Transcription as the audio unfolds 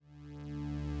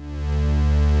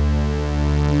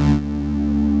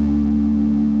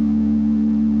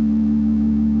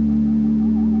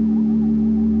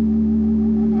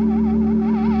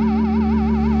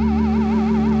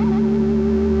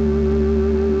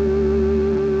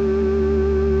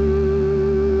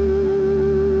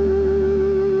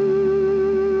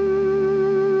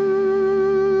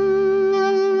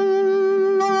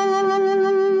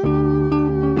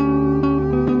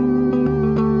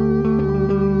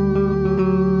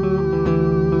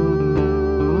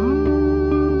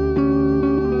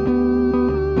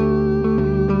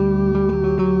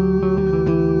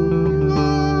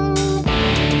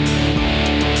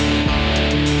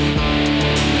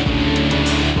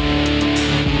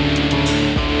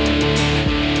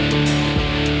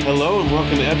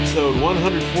welcome to episode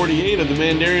 148 of the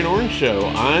Mandarian Orange Show.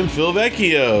 I'm Phil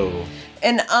Vecchio.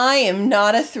 And I am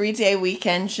not a 3-day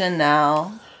weekend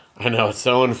Janelle. I know, it's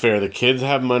so unfair. The kids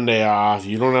have Monday off.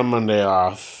 You don't have Monday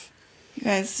off. You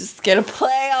guys just get to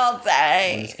play all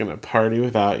day. I'm just going to party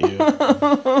without you.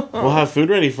 We'll have food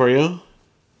ready for you.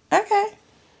 Okay.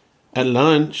 At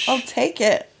lunch. I'll take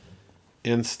it.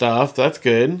 And stuff. That's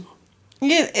good.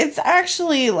 Yeah, it's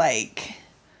actually like,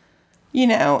 you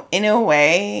know, in a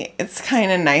way, it's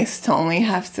kind of nice to only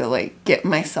have to like get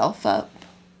myself up.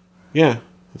 Yeah,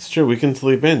 it's true. We can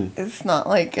sleep in. It's not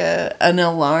like an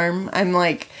alarm. I'm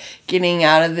like getting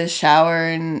out of the shower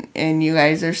and you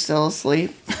guys are still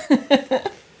asleep.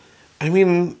 I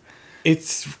mean,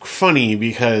 it's funny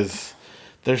because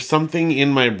there's something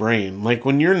in my brain. Like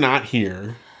when you're not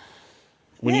here,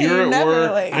 when you're at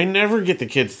work, late. I never get the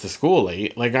kids to school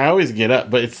late. Like I always get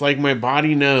up, but it's like my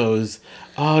body knows,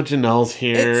 oh, Janelle's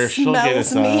here. She'll get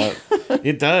us up.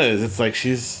 It does. It's like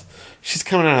she's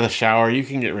coming out of the shower. You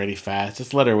can get ready fast.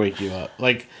 Just let her wake you up.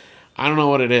 Like, I don't know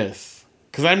what it is.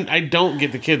 Because I don't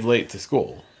get the kids late to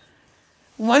school.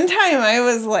 One time I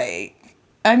was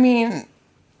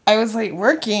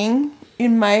working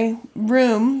in my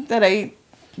room that I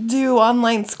do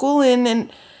online school in,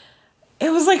 and it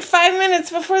was like 5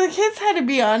 minutes before the kids had to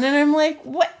be on, and I'm like,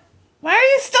 what? Why are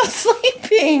you still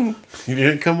sleeping? You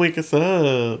didn't come wake us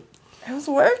up. I was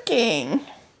working.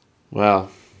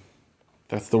 Well,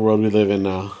 that's the world we live in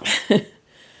now.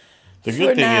 The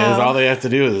good thing is all they have to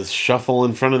do is shuffle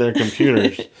in front of their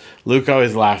computers. Luke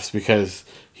always laughs because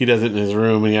he does it in his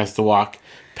room and he has to walk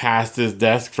past his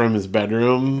desk from his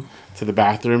bedroom to the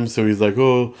bathroom. So he's like,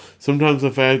 oh, sometimes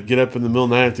if I get up in the middle of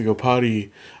the night, I have to go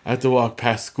potty. I have to walk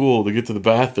past school to get to the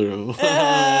bathroom.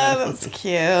 That's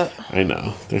cute. I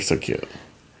know. They're so cute.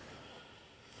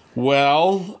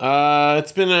 Well,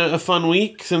 it's been a fun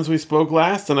week since we spoke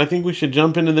last, and I think we should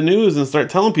jump into the news and start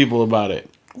telling people about it.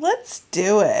 Let's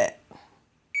do it.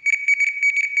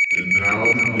 And now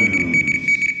the news.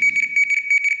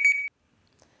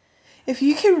 If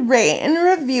you could rate and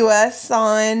review us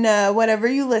on whatever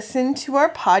you listen to our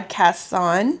podcasts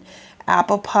on,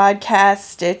 Apple Podcasts,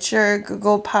 Stitcher,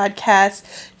 Google Podcasts,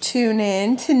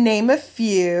 TuneIn, to name a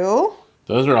few.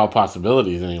 Those are all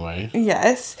possibilities anyway.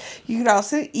 Yes. You could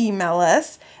also email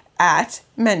us at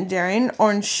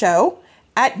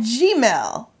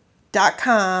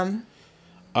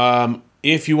mandarianorangeshow@gmail.com.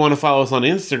 If you want to follow us on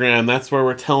Instagram, that's where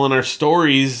we're telling our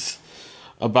stories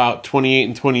about 28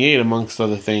 and 28, amongst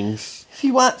other things. If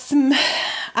you want some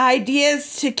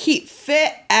ideas to keep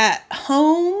fit at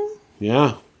home.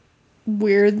 Yeah.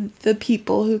 We're the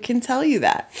people who can tell you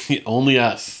that. Only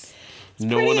us.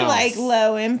 No one else. Pretty, like,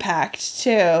 low impact,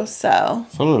 too, so.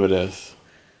 Some of it is.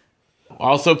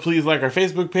 Also, please like our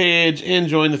Facebook page and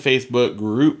join the Facebook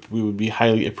group. We would be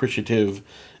highly appreciative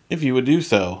if you would do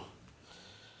so.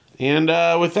 And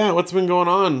with that, what's been going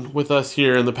on with us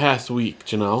here in the past week,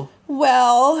 Janelle?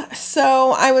 Well,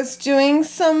 so I was doing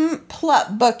some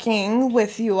plot booking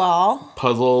with you all.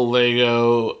 Puzzle,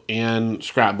 Lego, and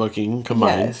scrapbooking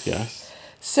combined, yes.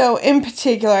 So in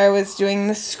particular, I was doing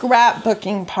the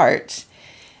scrapbooking part.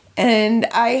 And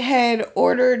I had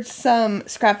ordered some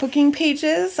scrapbooking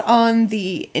pages on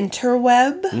the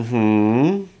interweb.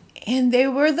 Mm-hmm. And they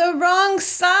were the wrong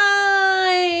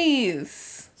size.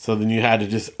 So then you had to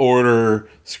just order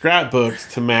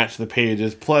scrapbooks to match the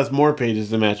pages, plus more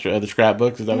pages to match your other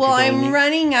scrapbooks. Is that what you're telling me? I'm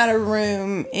running out of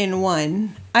room in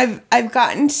one. I've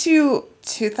gotten to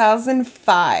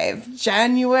 2005,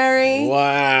 January.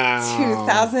 Wow.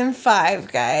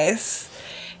 2005, guys.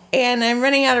 And I'm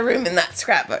running out of room in that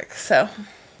scrapbook, so.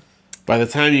 By the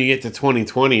time you get to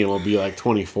 2020, it'll be like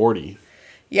 2040.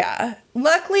 Yeah.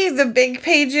 Luckily, the big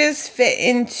pages fit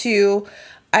into...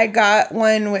 I got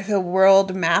one with a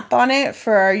world map on it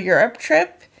for our Europe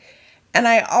trip. And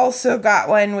I also got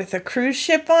one with a cruise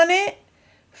ship on it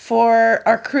for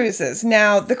our cruises.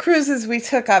 Now, the cruises we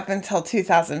took up until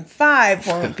 2005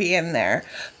 won't be in there.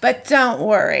 But don't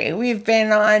worry. We've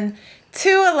been on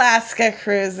 2 Alaska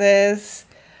cruises,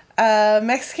 a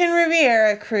Mexican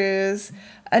Riviera cruise,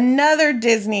 another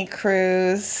Disney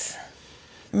cruise.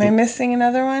 Am I missing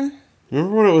another one?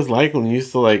 Remember what it was like when you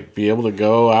used to like be able to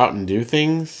go out and do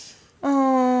things?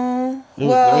 Oh, it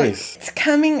was nice. It's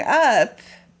coming up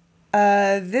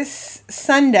this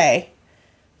Sunday,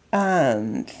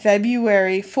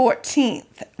 February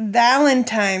 14th.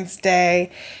 Valentine's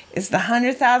Day is the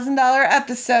 $100,000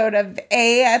 episode of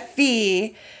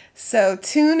AFE. So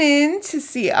tune in to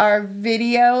see our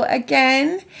video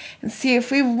again and see if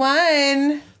we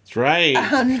won. That's right.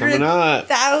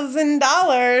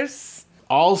 $100,000.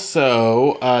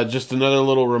 Also, just another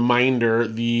little reminder,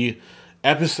 the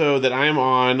episode that I'm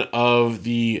on of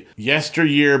the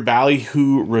Yesteryear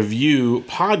Ballyhoo Review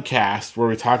podcast, where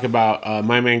we talk about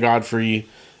My Man Godfrey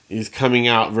is coming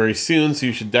out very soon, so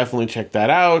you should definitely check that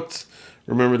out.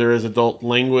 Remember, there is adult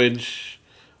language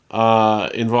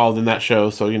involved in that show,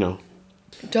 so,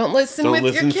 Don't listen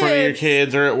in front of your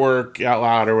kids or at work out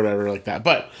loud or whatever like that.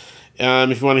 But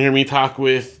if you want to hear me talk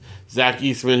with Zach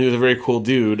Eastman, who's a very cool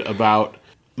dude, about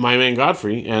My Man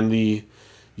Godfrey and the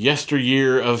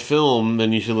yesteryear of film,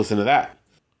 then you should listen to that.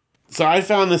 So I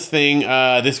found this thing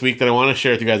this week that I want to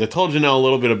share with you guys. I told Janelle a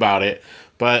little bit about it,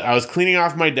 but I was cleaning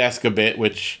off my desk a bit,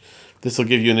 which this will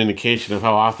give you an indication of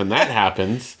how often that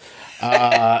happens.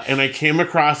 And I came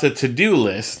across a to-do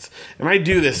list, and I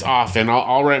do this often.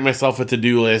 I'll write myself a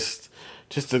to-do list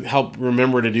just to help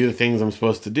remember to do the things I'm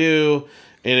supposed to do.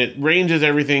 And it ranges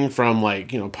everything from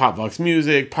Popvox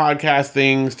music, podcast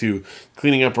things, to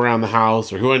cleaning up around the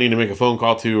house, or who I need to make a phone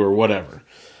call to, or whatever.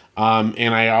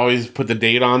 And I always put the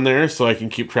date on there so I can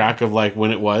keep track of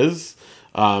when it was.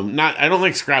 I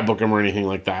don't scrapbook them or anything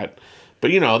like that.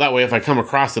 But, that way if I come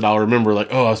across it, I'll remember,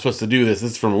 I was supposed to do this.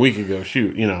 This is from a week ago.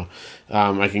 Shoot,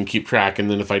 I can keep track.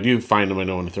 And then if I do find them, I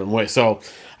know when to throw them away. So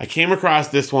I came across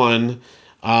this one,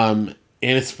 and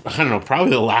it's, probably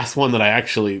the last one that I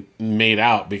actually made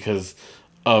out because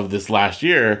of this last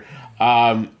year.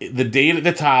 The date at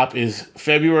the top is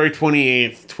February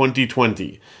 28th,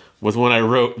 2020 was when I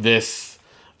wrote this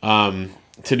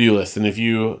to-do list. And if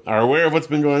you are aware of what's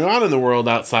been going on in the world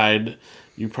outside,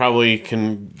 you probably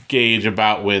can gauge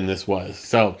about when this was.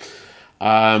 So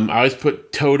I always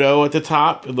put Todo at the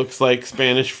top. It looks like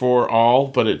Spanish for all,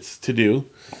 but it's to do.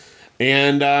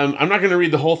 And I'm not going to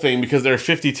read the whole thing because there are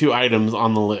 52 items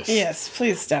on the list. Yes,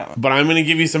 please don't. But I'm going to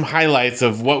give you some highlights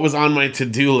of what was on my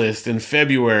to-do list in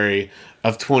February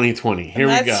of 2020. Here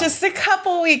we go. That's just a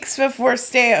couple weeks before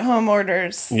stay-at-home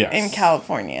orders in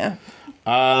California.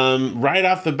 Right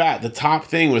off the bat, the top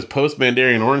thing was post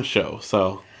Mandarian Orange Show.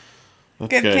 So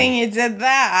that's good thing you did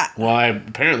that. Well,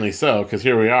 apparently so, because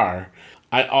here we are.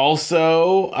 I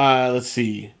also, let's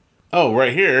see. Oh,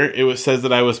 right here, it says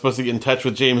that I was supposed to get in touch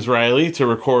with James Riley to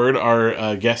record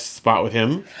our guest spot with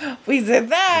him. We did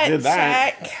that.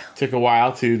 Check. Took a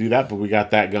while to do that, but we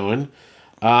got that going.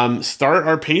 Start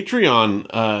our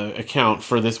Patreon account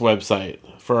for this website,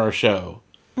 for our show.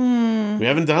 We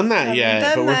haven't done that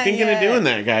yet, but we're thinking of doing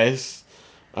that, guys.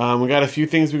 We got a few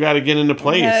things we got to get into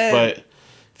place, but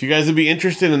if you guys would be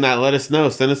interested in that, let us know.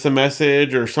 Send us a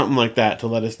message or something like that to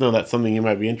let us know that's something you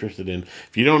might be interested in.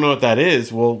 If you don't know what that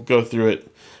is, we'll go through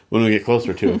it when we get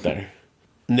closer to it there.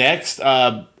 Next,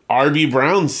 R.B.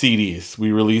 Brown CDs.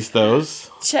 We released those.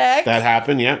 Check. That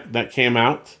happened. Yep, that came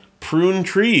out. Prune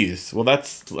trees. Well,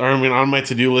 that's on my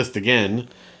to-do list again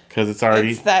because it's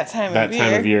already that time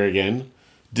of year again.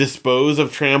 Dispose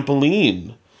of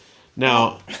trampoline.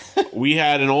 Now, we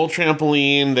had an old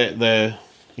trampoline that the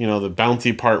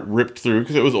bouncy part ripped through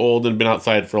because it was old and been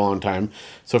outside for a long time.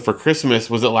 So for Christmas,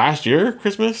 was it last year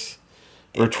Christmas?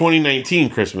 Or 2019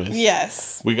 Christmas?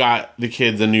 Yes. We got the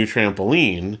kids a new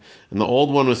trampoline, and the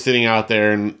old one was sitting out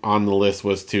there, and on the list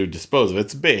was to dispose of it.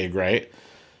 It's big, right?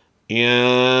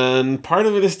 And part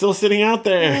of it is still sitting out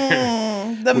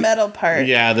there. The metal part.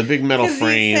 Yeah, the big metal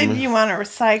frame. You said you want to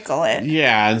recycle it.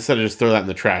 Yeah, instead of just throw that in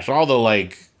the trash. All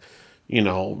the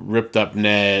ripped up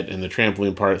net and the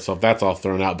trampoline part itself, that's all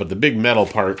thrown out. But the big metal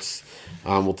parts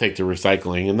we'll take to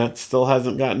recycling, and that still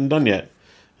hasn't gotten done yet.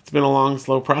 It's been a long,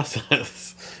 slow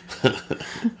process.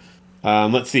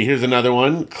 Let's see. Here's another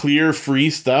one. Clear free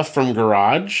stuff from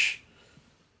garage.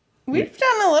 We've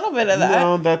done a little bit of that.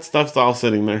 No, that stuff's all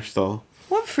sitting there still.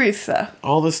 What free stuff?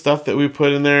 All the stuff that we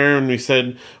put in there, and we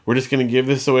said we're just going to give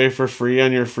this away for free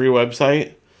on your free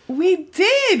website. We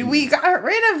did. We got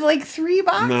rid of 3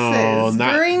 boxes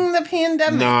during the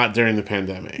pandemic. Not during the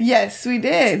pandemic. Yes, we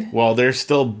did. Well, there's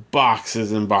still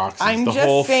boxes and boxes. I'm the just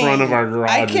whole saying, front of our garage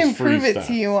I can is free prove it stuff.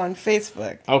 to you on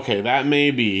Facebook. Okay, that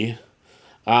may be.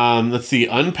 Let's see.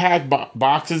 Unpack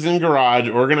boxes in garage,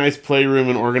 organized playroom,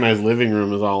 and organized living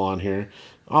room is all on here.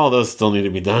 All of those still need to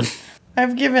be done.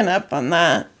 I've given up on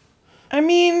that. I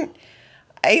mean,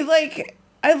 I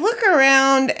look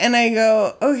around and I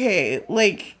go, okay,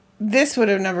 this would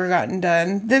have never gotten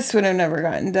done. This would have never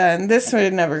gotten done. This would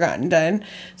have never gotten done.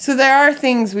 So there are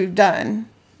things we've done,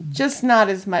 just not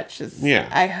as much as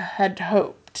I had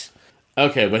hoped.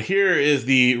 Okay, but here is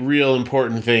the real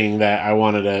important thing that I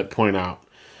wanted to point out.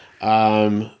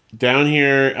 Down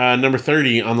here, number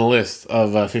 30 on the list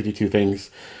of 52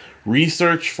 things.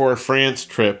 Research for France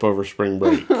trip over spring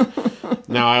break.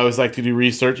 Now, I always like to do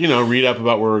research, read up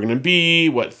about where we're going to be,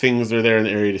 what things are there in the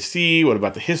area to see, what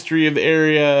about the history of the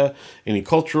area, any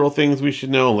cultural things we should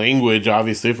know, language,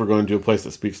 obviously, if we're going to a place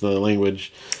that speaks another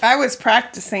language. I was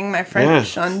practicing my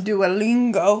French on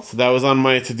Duolingo. So that was on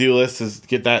my to-do list, is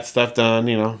get that stuff done,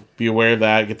 be aware of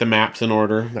that, get the maps in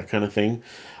order, that kind of thing.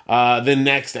 Then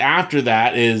next after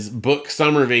that is book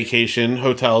summer vacation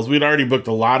hotels. We'd already booked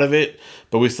a lot of it,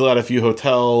 but we still had a few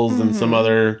hotels and some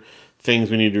other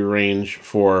things we need to arrange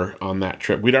for on that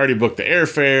trip. We'd already booked the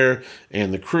airfare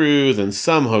and the cruise and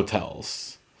some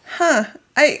hotels. Huh.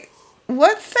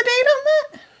 What's the date on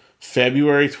that?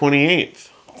 February 28th.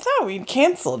 I thought we'd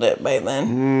canceled it by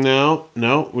then.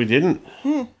 No, we didn't.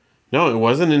 No, it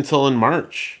wasn't until in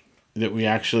March that we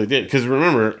actually did. Because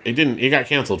remember, it got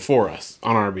canceled for us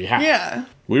on our behalf. Yeah.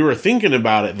 We were thinking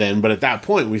about it then, but at that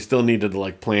point, we still needed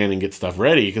to plan and get stuff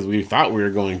ready because we thought we were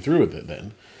going through with it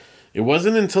then. It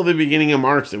wasn't until the beginning of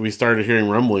March that we started hearing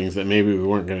rumblings that maybe we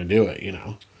weren't going to do it,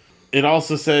 It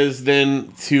also says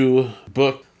then to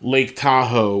book Lake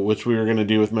Tahoe, which we were going to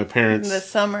do with my parents in the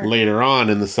summer. Later on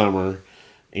in the summer.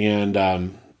 And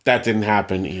that didn't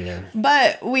happen either.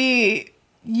 But we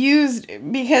used,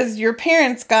 because your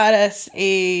parents got us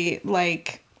a,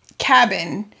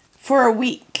 cabin for a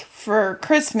week for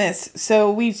Christmas.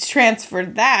 So we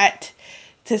transferred that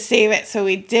to save it. So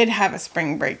we did have a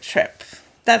spring break trip.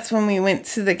 That's when we went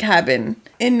to the cabin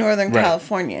in Northern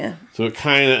California. So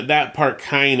that part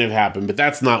kind of happened, but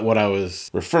that's not what I was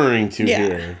referring to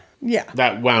here. Yeah.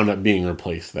 That wound up being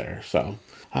replaced there. So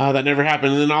that never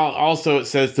happened. And then also it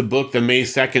says to book the May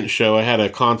 2nd show. I had a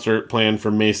concert planned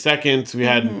for May 2nd. We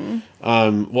had,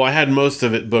 I had most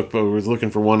of it booked, but we was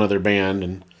looking for one other band,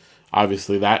 and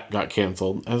obviously that got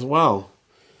canceled as well.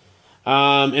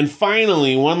 And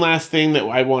finally, one last thing that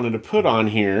I wanted to put on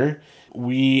here.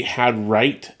 We had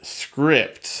write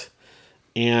script.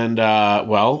 And,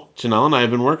 Janelle and I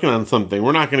have been working on something.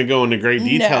 We're not going to go into great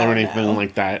detail or anything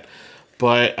like that.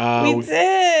 But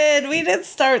we did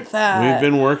start that. We've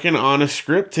been working on a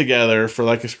script together for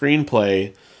a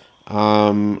screenplay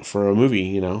for a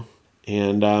movie,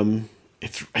 And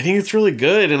I think it's really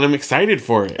good, and I'm excited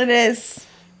for it. It is.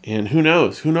 And who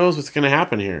knows what's going to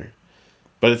happen here.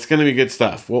 But it's going to be good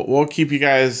stuff. We'll keep you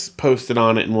guys posted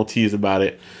on it, and we'll tease about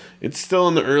it. It's still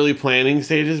in the early planning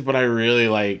stages, but I really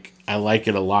like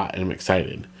it a lot, and I'm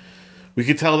excited. We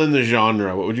could tell them the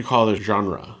genre. What would you call the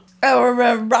genre? Oh,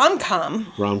 a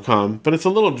rom-com. Rom-com. But it's a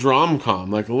little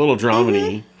drom-com, like a little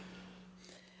dramedy.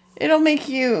 It'll make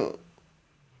you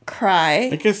cry.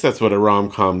 I guess that's what a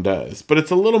rom-com does. But it's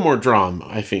a little more dram,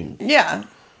 I think. Yeah.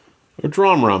 A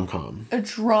rom-com. A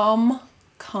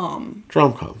drom-com.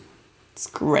 Drom-com. It's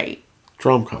great.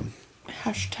 Drom-com.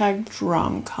 Hashtag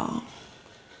drom-com.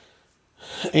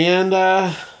 And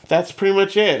that's pretty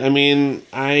much it. I mean,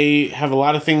 I have a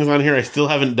lot of things on here I still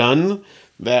haven't done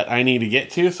that I need to get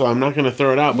to, so I'm not going to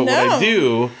throw it out. But what I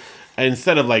do,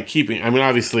 instead of keeping,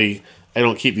 obviously I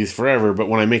don't keep these forever, but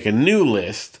when I make a new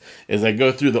list, is I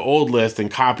go through the old list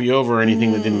and copy over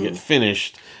anything that didn't get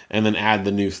finished and then add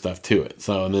the new stuff to it.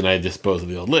 So, and then I dispose of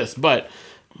the old list. But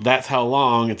that's how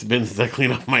long it's been since I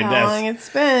cleaned up my desk. How long it's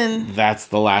been. That's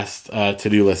the last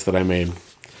to-do list that I made.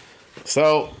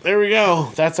 So, there we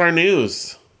go. That's our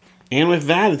news. And with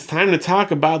that, it's time to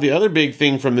talk about the other big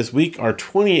thing from this week, our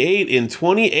 28 in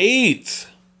 28.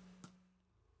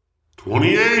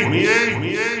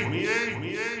 28.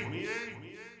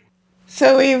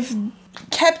 So we've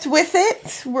kept with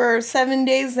it. We're 7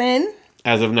 days in.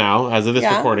 As of now, as of this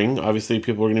recording. Obviously,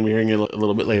 people are going to be hearing it a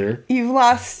little bit later. You've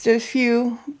lost a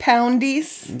few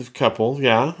poundies. A couple,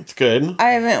 yeah. It's good.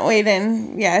 I haven't weighed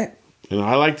in yet.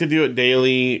 I like to do it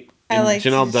daily. I like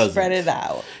Janelle to doesn't. spread it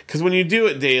out. Because when you do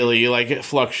it daily, it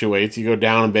fluctuates. You go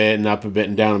down a bit and up a bit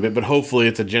and down a bit. But hopefully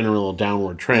it's a general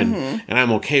downward trend. And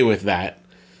I'm okay with that.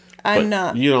 I'm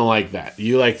not. You don't like that.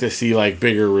 You like to see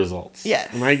bigger results.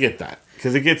 Yes. And I get that.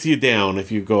 Because it gets you down if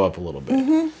you go up a little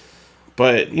bit.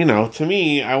 But, to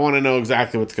me, I want to know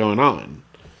exactly what's going on.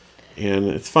 And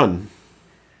it's fun.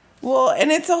 Well, and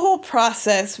it's a whole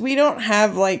process. We don't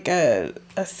have a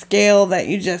scale that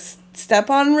you just step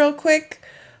on real quick.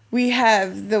 We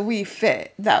have the We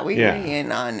Fit that we weigh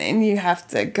in on, and you have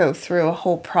to go through a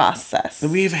whole process.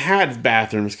 And we've had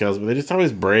bathroom scales, but they just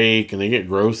always break, and they get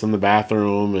gross in the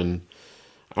bathroom, and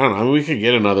I don't know. I mean, we could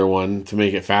get another one to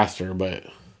make it faster, but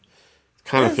it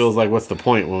kind of feels like, what's the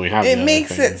point when we have it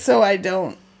makes it so I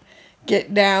don't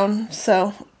get down,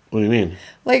 so... What do you mean?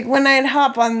 When I'd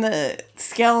hop on the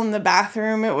scale in the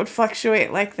bathroom, it would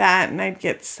fluctuate like that, and I'd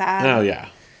get sad. Oh, yeah.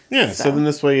 Yeah, so then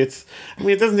this way it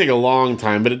doesn't take a long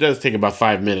time, but it does take about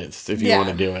 5 minutes if you want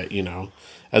to do it,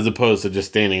 as opposed to just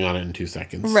standing on it in 2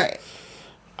 seconds. Right.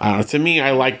 To me,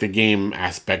 I like the game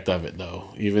aspect of it,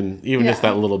 though. Even just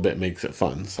that little bit makes it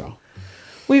fun, so.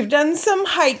 We've done some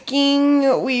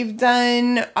hiking. We've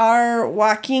done our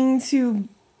walking to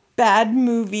bad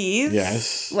movies.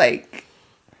 Yes. Like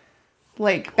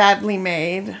badly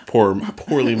made.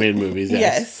 Poorly made movies,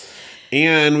 yes.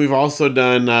 And we've also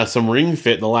done some Ring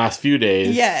Fit the last few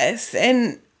days. Yes,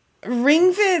 and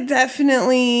Ring Fit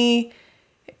definitely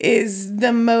is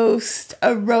the most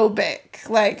aerobic.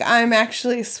 Like, I'm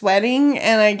actually sweating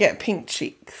and I get pink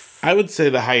cheeks. I would say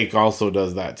the hike also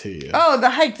does that to you. Oh, the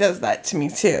hike does that to me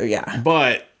too, yeah.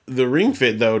 But the Ring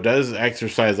Fit, though, does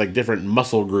exercise, like, different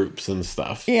muscle groups and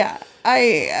stuff. Yeah,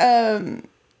 I'm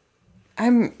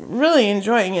really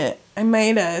enjoying it. I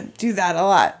might do that a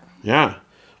lot. Yeah.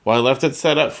 Well, I left it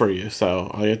set up for you, so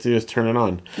all you have to do is turn it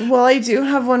on. Well, I do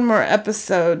have one more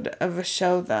episode of a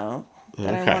show, though,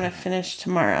 that I want to finish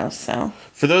tomorrow, so.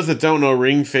 For those that don't know,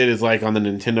 Ring Fit is like on the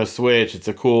Nintendo Switch. It's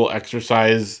a cool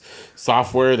exercise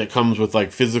software that comes with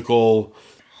like physical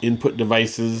input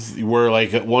devices. You wear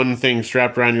like one thing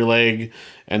strapped around your leg,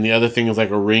 and the other thing is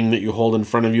like a ring that you hold in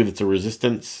front of you that's a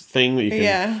resistance thing that you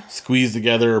can squeeze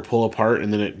together or pull apart,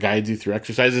 and then it guides you through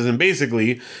exercises. And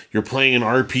basically, you're playing an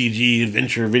RPG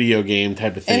adventure video game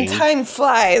type of thing. And time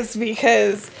flies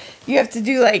because you have to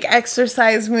do like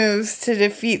exercise moves to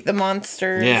defeat the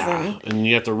monsters. Yeah, and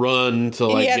you have to run to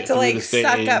like get through the stage.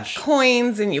 Suck up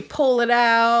coins and you pull it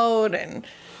out and...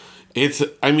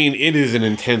 it is an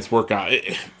intense workout.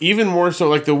 Even more so,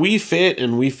 like the Wii Fit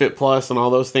and Wii Fit Plus and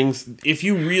all those things, if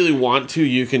you really want to,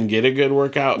 you can get a good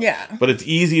workout. Yeah. But it's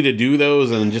easy to do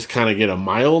those and just kind of get a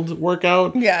mild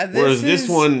workout. Yeah. Whereas this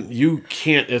one, you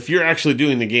can't, if you're actually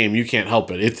doing the game, you can't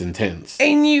help it. It's intense.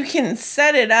 And you can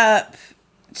set it up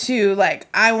to, like,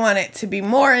 I want it to be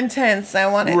more intense. I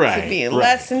want it to be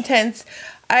less intense.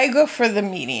 I go for the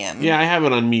medium. Yeah, I have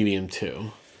it on medium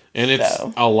too. And it's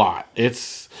a lot.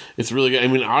 It's really good. I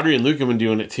mean, Audrey and Luke have been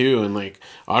doing it too, and like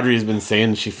Audrey has been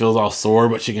saying she feels all sore,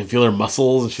 but she can feel her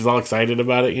muscles, and she's all excited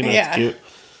about it. You know, it's cute.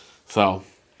 So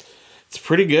it's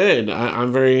pretty good.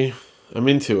 I'm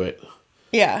into it.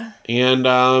 Yeah. And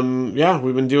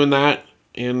we've been doing that,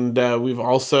 and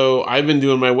I've been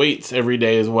doing my weights every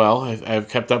day as well. I've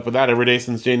kept up with that every day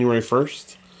since January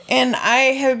 1st. And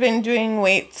I have been doing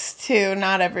weights too,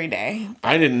 not every day.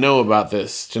 I didn't know about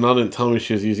this. Janelle didn't tell me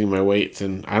she was using my weights,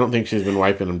 and I don't think she's been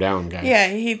wiping them down, guys. Yeah,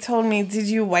 he told me, did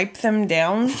you wipe them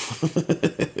down?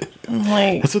 I'm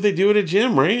like... That's what they do at a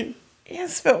gym, right?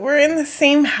 Yes, but we're in the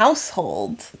same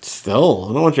household. Still,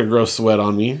 I don't want your gross sweat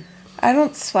on me. I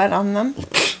don't sweat on them.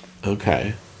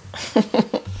 Okay.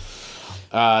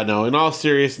 No, in all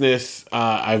seriousness,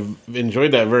 I've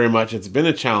enjoyed that very much. It's been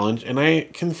a challenge, and I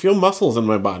can feel muscles in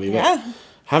my body that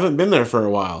haven't been there for a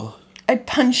while. I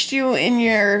punched you in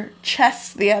your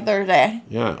chest the other day.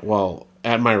 Yeah, well,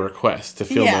 at my request to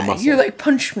feel my muscles. You're like,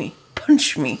 punch me.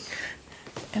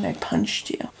 And I punched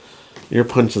you. Your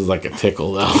punch is like a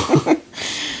tickle, though.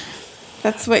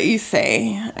 That's what you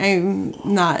say. I'm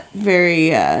not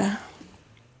very...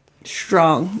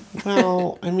 strong.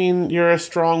 Well, I mean, you're a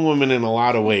strong woman in a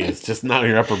lot of ways, just not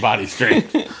your upper body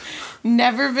strength.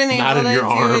 Never been able to do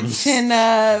arms. A chin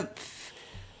up.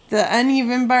 The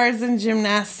uneven bars in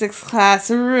gymnastics class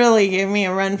really gave me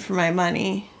a run for my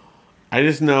money. I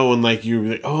just know when like you're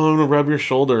like, oh, I'm gonna rub your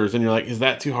shoulders, and you're like, is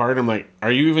that too hard? I'm like,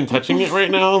 are you even touching it right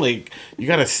now? Like, you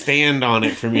gotta stand on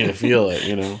it for me to feel it,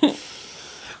 you know?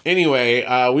 Anyway,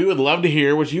 we would love to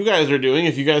hear what you guys are doing.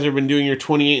 If you guys have been doing your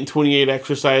 28 and 28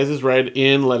 exercises, write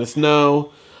in, let us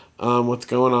know what's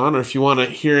going on. Or if you want to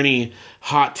hear any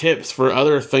hot tips for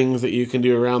other things that you can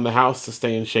do around the house to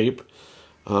stay in shape,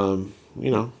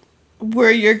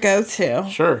 we're your go-to.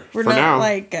 Sure. We're not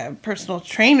like personal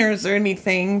trainers or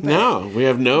anything. But... No, we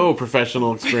have no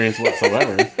professional experience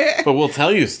whatsoever. But we'll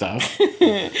tell you stuff.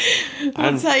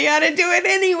 I'll tell you how to do it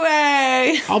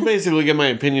anyway. I'll basically give my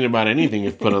opinion about anything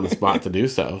if put on the spot to do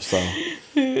so. So,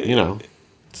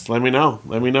 just let me know.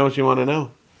 Let me know what you want to know.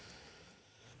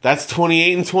 That's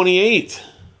 28 and 28.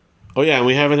 Oh, yeah, and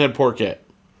we haven't had pork yet.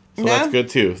 So that's good,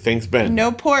 too. Thanks, Ben.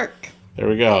 No pork. There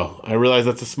we go. I realize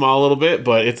that's a small little bit,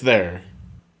 but it's there.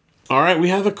 All right, we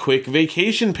have a quick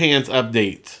vacation pants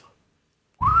update.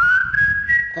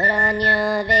 Put on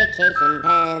your vacation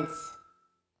pants.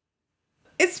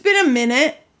 It's been a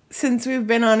minute since we've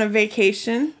been on a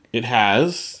vacation. It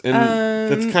has, and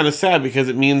that's kind of sad because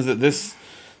it means that this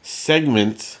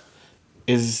segment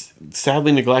is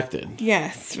sadly neglected.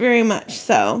 Yes, very much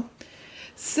so.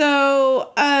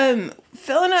 So,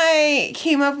 Phil and I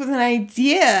came up with an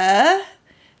idea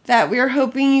that we're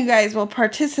hoping you guys will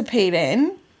participate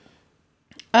in.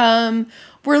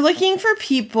 We're looking for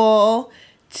people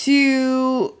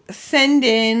to send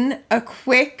in a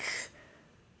quick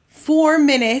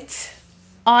 4-minute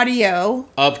audio.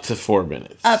 Up to 4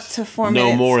 minutes. Up to 4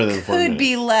 minutes. No more than 4 minutes. Could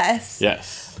be less.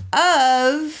 Yes.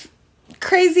 Of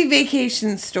crazy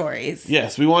vacation stories.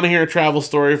 Yes, we want to hear a travel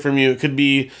story from you. It could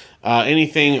be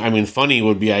anything. I mean, funny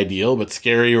would be ideal, but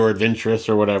scary or adventurous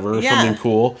or whatever. Yeah. Something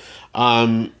cool.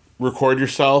 Record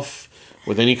yourself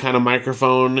with any kind of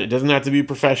microphone. It doesn't have to be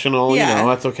professional. Yeah. You know,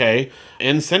 that's okay.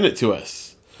 And send it to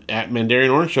us at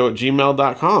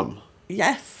mandarianorangeshow@gmail.com.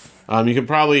 Yes. You could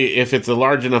probably, if it's a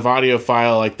large enough audio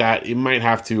file like that, you might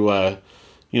have to,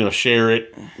 share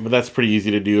it. But that's pretty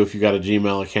easy to do if you got a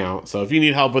Gmail account. So if you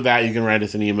need help with that, you can write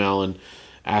us an email and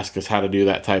ask us how to do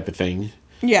that type of thing.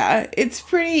 Yeah, it's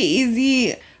pretty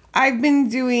easy. I've been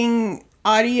doing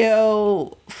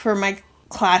audio for my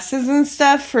classes and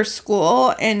stuff for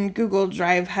school, and Google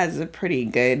Drive has a pretty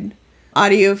good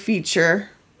audio feature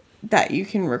that you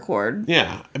can record.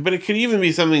 Yeah, but it could even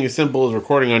be something as simple as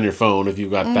recording on your phone if you've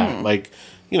got that. Like,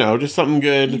 just something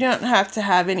good. You don't have to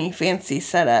have any fancy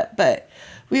setup, but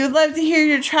we would love to hear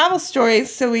your travel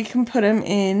stories so we can put them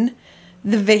in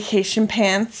the Vacation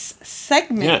Pants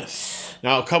segment. Yes.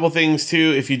 Now, a couple things,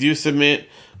 too. If you do submit,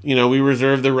 we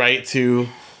reserve the right to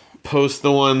post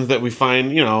the ones that we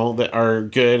find, that are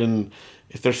good, and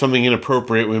if there's something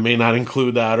inappropriate, we may not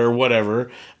include that or whatever.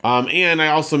 And I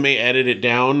also may edit it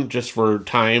down just for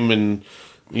time and,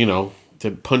 to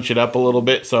punch it up a little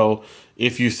bit. So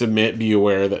if you submit, be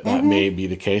aware that that may be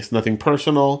the case. Nothing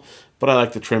personal, but I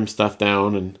like to trim stuff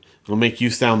down, and it'll make you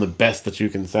sound the best that you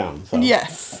can sound. So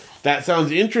yes. That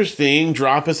sounds interesting.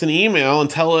 Drop us an email and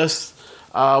tell us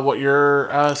what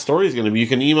your story is going to be. You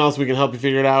can email us. We can help you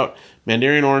figure it out.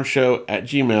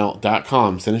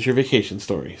 mandarianorangeshow@gmail.com. Send us your vacation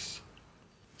stories.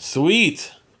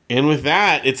 Sweet. And with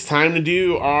that, it's time to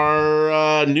do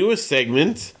our newest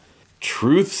segment,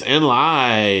 Truths and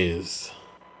Lies.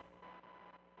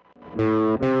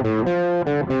 Truths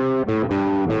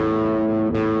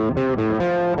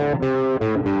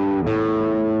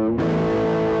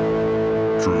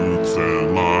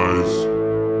and Lies.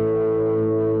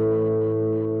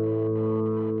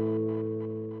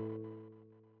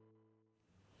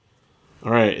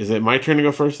 All right, is it my turn to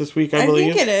go first this week, I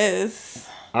believe? I think it is.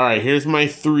 All right, here's my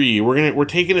 3. We're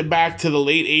taking it back to the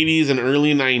late 80s and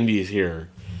early 90s here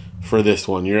for this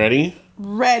one. You ready?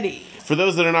 Ready. For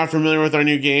those that are not familiar with our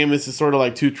new game, this is sort of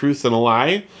like 2 truths and a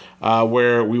lie,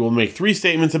 where we will make 3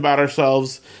 statements about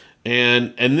ourselves,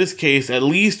 and in this case, at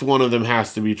least one of them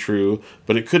has to be true,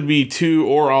 but it could be 2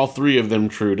 or all 3 of them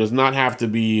true. It does not have to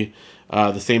be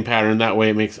the same pattern. That way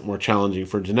it makes it more challenging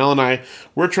for Janelle and I.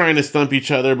 We're trying to stump each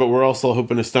other, but we're also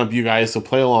hoping to stump you guys, so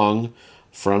play along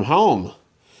from home.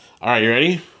 All right, you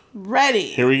ready? Ready.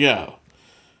 Here we go.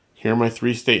 Here are my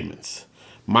 3 statements.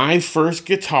 My first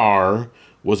guitar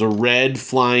was a red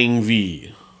Flying V.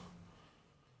 Do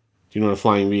you know what a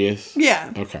Flying V is?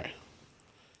 Yeah. Okay.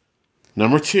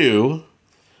 Number 2,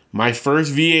 my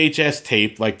first VHS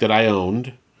tape, that I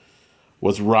owned,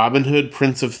 was Robin Hood,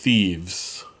 Prince of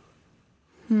Thieves.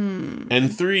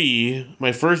 And 3,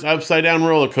 my first upside-down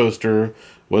roller coaster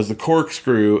was the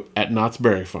Corkscrew at Knott's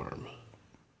Berry Farm.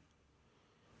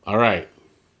 All right.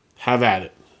 Have at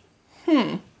it.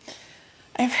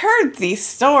 I've heard these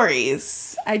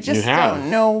stories. I just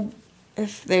don't know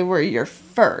if they were your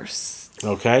first.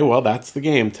 Okay, well, that's the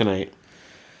game tonight.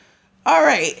 All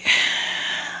right.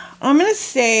 I'm going to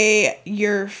say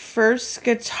your first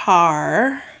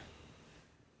guitar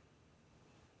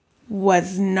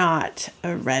was not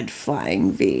a red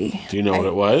Flying V. Do you know what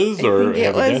it was? I think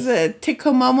it was a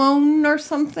Ticomomon or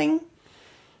something.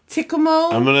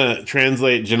 Ticomo. I'm going to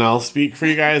translate Janelle speak for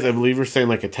you guys. I believe we're saying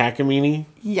like a Takamine.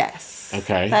 Yes.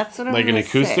 Okay. That's what I'm like an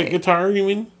acoustic guitar, you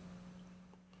mean?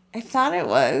 I thought it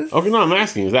was. Okay, no, I'm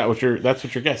asking. That's what your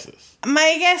guess is?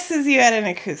 My guess is you had an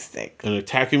acoustic. An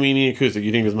Takamine acoustic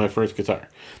you think is my first guitar.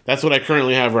 That's what I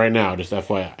currently have right now, just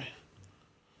FYI.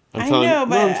 I know,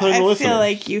 but I feel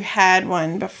like you had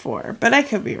one before, but I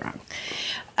could be wrong.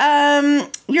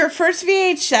 Your first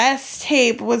VHS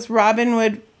tape was Robin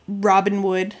Hood,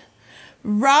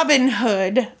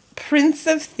 Prince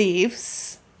of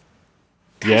Thieves.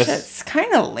 Gosh, yes. That's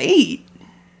kind of late.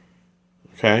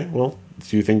 Okay, well,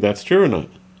 do you think that's true or not?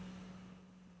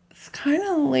 It's kind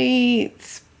of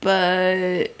late,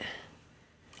 but...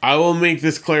 I will make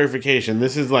this clarification.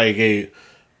 This is like a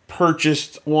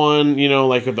purchased one,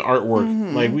 like with the artwork.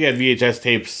 Mm-hmm. Like we had VHS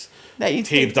tapes that you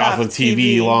taped off of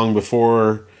TV long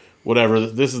before whatever.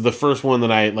 This is the first one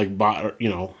that I bought,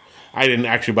 I didn't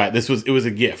actually buy it. It was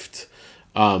a gift.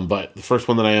 But the first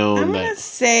one that I owned. I'm going to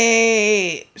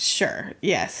say sure.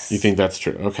 Yes. You think that's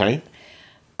true? Okay.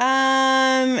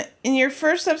 And your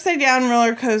first upside down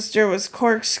roller coaster was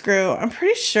Corkscrew. I'm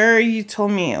pretty sure you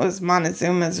told me it was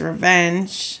Montezuma's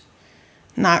Revenge,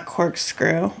 not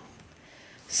Corkscrew.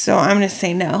 So I'm going to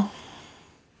say no.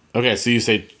 Okay, so you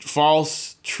say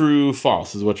false, true,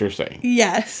 false is what you're saying.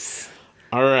 Yes.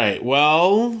 All right,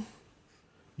 well,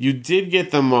 you did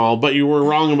get them all, but you were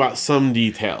wrong about some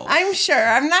details. I'm sure.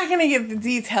 I'm not going to get the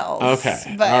details.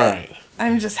 Okay, but all right.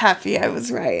 I'm just happy I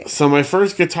was right. So my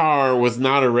first guitar was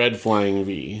not a red Flying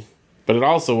V, but it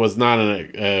also was not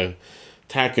a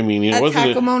Takamine.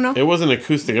 It wasn't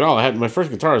acoustic at all. My first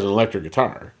guitar was an electric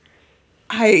guitar.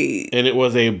 And it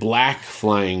was a black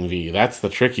Flying V. That's the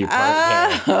tricky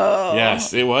part. Oh.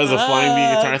 Yes, it was a Flying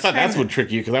V guitar. I thought that's what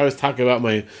tricked you because I was talking about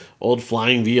my old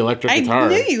Flying V electric guitar. I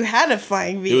knew you had a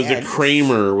Flying V. It was a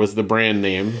Kramer was the brand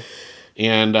name.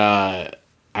 And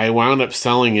I wound up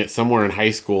selling it somewhere in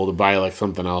high school to buy like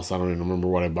something else. I don't even remember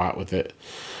what I bought with it.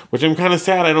 Which I'm kind of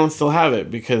sad I don't still have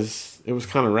it because it was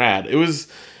kind of rad. It was,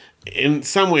 in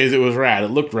some ways, it was rad. It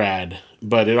looked rad.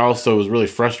 But it also was really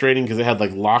frustrating because it had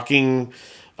like locking.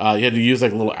 You had to use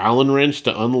like a little Allen wrench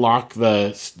to unlock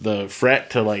the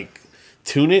fret to like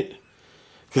tune it.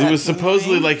 Because it was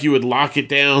supposedly like you would lock it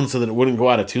down so that it wouldn't go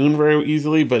out of tune very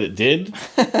easily, but it did.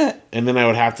 And then I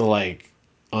would have to like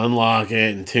unlock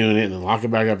it and tune it and then lock it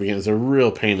back up again. It's a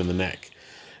real pain in the neck.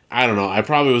 I don't know. I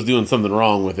probably was doing something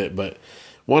wrong with it, but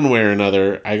one way or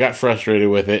another, I got frustrated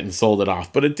with it and sold it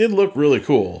off. But it did look really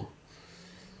cool.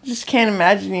 Just can't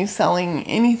imagine you selling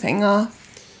anything off.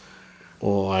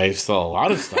 Well, I sell a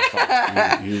lot of stuff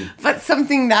off. But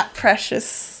something that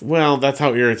precious. Well, that's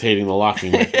how irritating the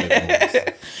locking mechanism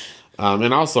was.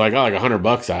 And also, I got like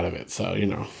 $100 out of it, so, you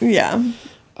know. Yeah.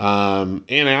 And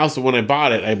I also, when I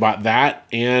bought it, I bought that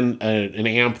and an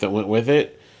amp that went with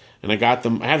it. And I got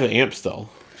them, I have the amp still,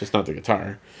 just not the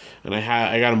guitar. And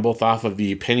I got them both off of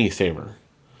the Penny Saver.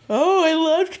 Oh, I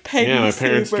loved Penny Saver. Yeah, my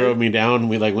parents drove me down.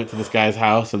 We like went to this guy's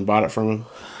house and bought it from him.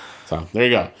 So, there you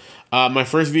go. My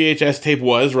first VHS tape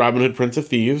was Robin Hood, Prince of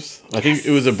Thieves. I think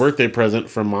it was a birthday present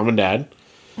from Mom and Dad.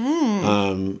 We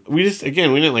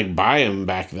didn't like buy them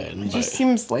back then. It just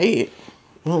seems late.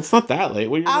 Well, it's not that late.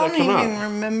 What year did that come out? I don't even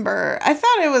remember. I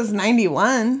thought it was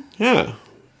 91. Yeah.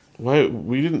 Why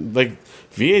we didn't like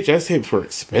VHS tapes were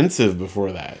expensive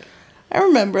before that. I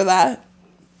remember that.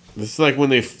 This is like when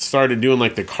they started doing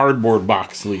like the cardboard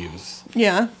box sleeves.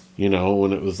 Yeah. You know,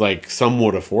 when it was like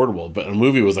somewhat affordable, but a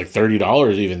movie was like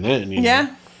 $30 even then. You know?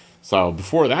 Yeah. So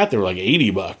before that, they were like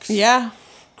 $80. Yeah.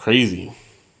 Crazy.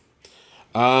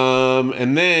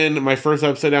 And then my first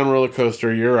upside down roller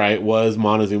coaster, you're right, was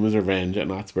Montezuma's Revenge at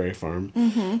Knott's Berry Farm.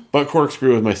 Mm-hmm. But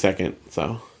Corkscrew was my second,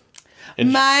 so.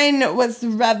 And mine was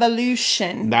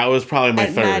Revolution. That was probably my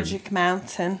third. Magic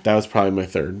Mountain. That was probably my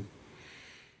third.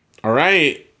 All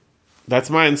right. That's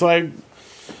mine. So I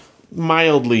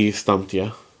mildly stumped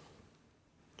you.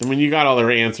 I mean, you got all the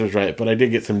answers right, but I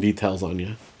did get some details on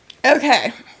you.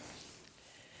 Okay.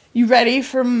 You ready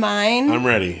for mine? I'm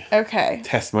ready. Okay.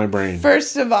 Test my brain.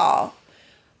 First of all,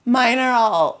 mine are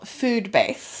all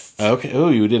food-based. Okay. Oh,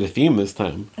 you did a theme this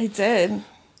time. I did.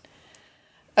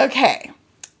 Okay.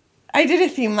 I did a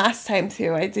theme last time,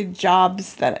 too. I did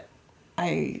jobs that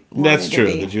I wanted That's true,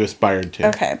 to be. that you aspired to.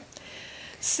 Okay.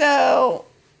 So,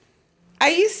 I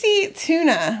used to eat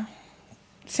tuna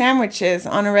sandwiches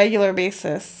on a regular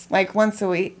basis, like once a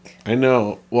week. I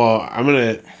know. Well,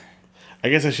 I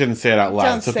guess I shouldn't say it out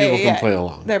loud so people can play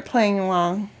along. They're playing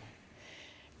along.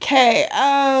 Okay.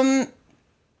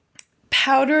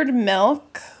 Powdered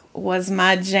milk was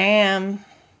my jam.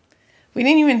 We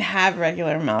didn't even have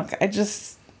regular milk. I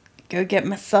just go get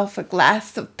myself a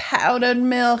glass of powdered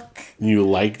milk. You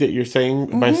liked it, you're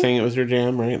saying, by saying it was your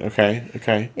jam, right?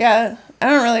 Okay. Yeah. I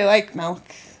don't really like milk.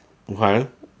 Okay.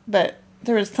 But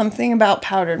there was something about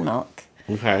powdered milk.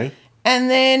 Okay. And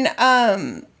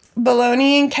then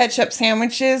bologna and ketchup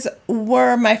sandwiches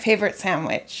were my favorite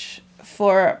sandwich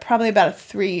for probably about a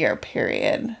 3-year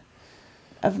period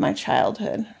of my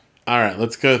childhood. All right,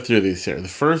 let's go through these here. The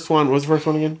first one, what's the first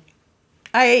one again?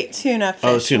 I ate tuna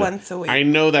fish once a week. I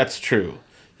know that's true.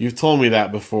 You've told me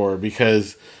that before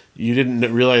because you didn't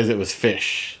realize it was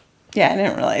fish. Yeah, I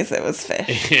didn't realize it was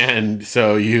fish. And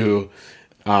so you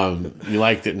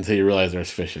liked it until you realized there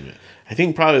was fish in it. I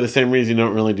think probably the same reason you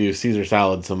don't really do Caesar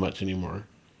salad so much anymore.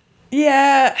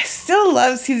 Yeah, I still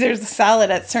love Caesar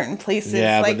salad at certain places.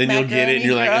 Yeah, like but then you'll get it and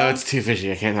you're like, oh, Grill. it's too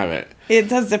fishy. I can't have it. It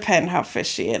does depend how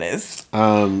fishy it is.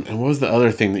 And what was the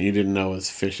other thing that you didn't know was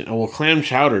fish? Oh, well, clam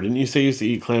chowder. Didn't you say you used to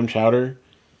eat clam chowder?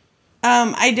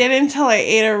 I did until I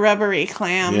ate a rubbery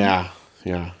clam. Yeah.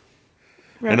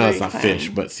 I know it's not fish,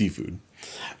 but seafood.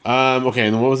 Okay,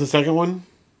 and then what was the second one?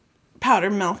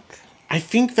 Powdered milk. I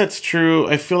think that's true.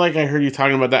 I feel like I heard you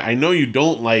talking about that. I know you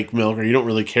don't like milk, or you don't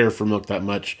really care for milk that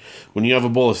much. When you have a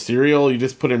bowl of cereal, you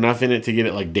just put enough in it to get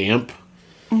it like damp.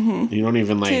 Mm-hmm. You don't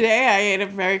even like. Today I ate a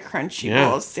very crunchy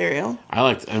bowl of cereal.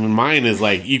 I mean, mine is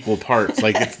like equal parts.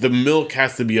 Like the milk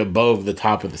has to be above the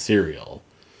top of the cereal,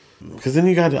 because then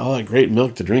you got all that great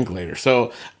milk to drink later.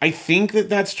 So I think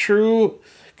that's true,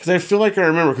 because I feel like I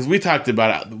remember, because we talked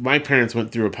about it. My parents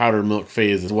went through a powdered milk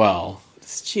phase as well.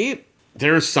 It's cheap.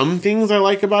 There are some things I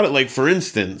like about it. Like, for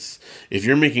instance, if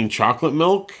you're making chocolate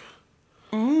milk,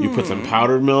 you put some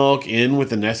powdered milk in with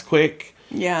the Nesquik.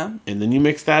 Yeah. And then you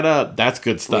mix that up. That's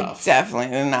good stuff. We definitely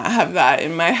did not have that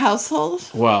in my household.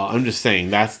 Well, I'm just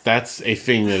saying that's a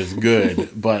thing that is good.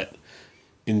 But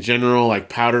in general, like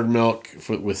powdered milk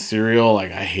with cereal,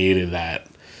 like I hated that.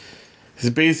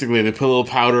 Because basically they put a little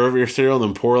powder over your cereal and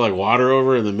then pour like water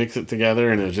over it and then mix it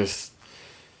together, and it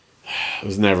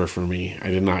was never for me.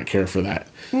 I did not care for that.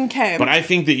 Okay. But I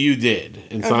think that you did.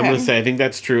 And so I'm going to say I think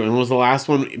that's true. And what was the last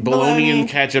one? Bologna and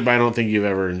ketchup. I don't think you've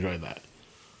ever enjoyed that.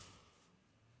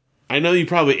 I know you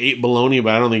probably ate bologna,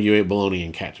 but I don't think you ate bologna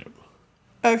and ketchup.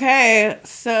 Okay.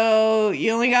 So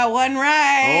you only got one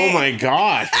right. Oh my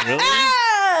gosh. Really?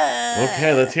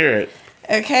 Okay, let's hear it.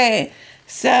 Okay.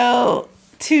 So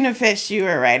tuna fish you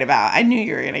were right about. I knew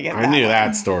you were going to get that. I knew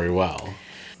that story well.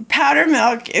 Powdered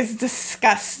milk is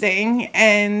disgusting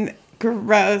and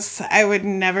gross. I would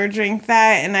never drink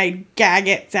that, and I gag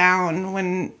it down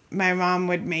when my mom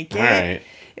would make it. All right.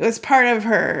 It was part of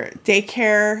her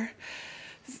daycare,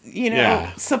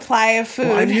 supply of food.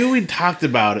 Well, I knew we'd talked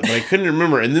about it, but I couldn't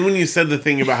remember. And then when you said the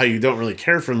thing about how you don't really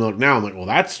care for milk now, I'm like, well,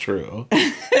 that's true.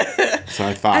 So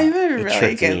I thought I'm a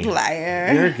really good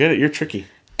liar. You're tricky.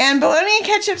 And bologna and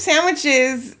ketchup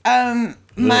sandwiches,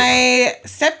 my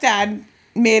stepdad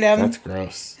made them. That's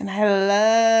gross. And I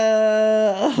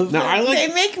love them. They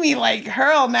make me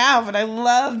hurl now, but I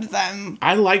loved them.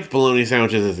 I liked bologna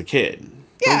sandwiches as a kid.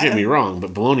 Yeah. Don't get me wrong,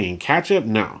 but bologna and ketchup,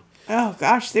 no. Oh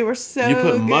gosh, they were so You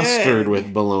put good. mustard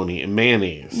with bologna and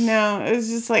mayonnaise. No, it was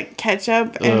just like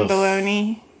ketchup and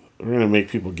bologna. We're going to make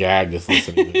people gag just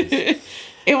listening to this.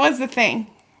 It was the thing.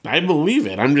 I believe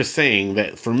it. I'm just saying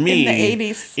that for me... In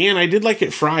the 80s. And I did like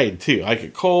it fried, too. I like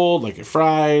it cold, like it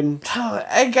fried. Oh,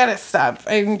 I gotta stop.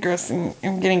 I'm getting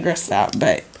grossed out,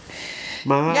 but...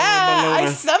 Bologna.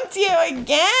 I stumped you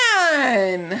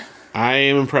again! I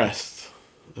am impressed.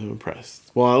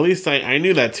 Well, at least I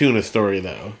knew that tuna story,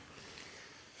 though.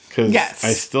 Because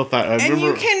I still thought... And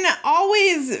you can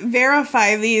always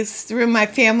verify these through my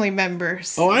family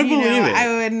members. Oh, I believe it.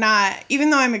 I would not... Even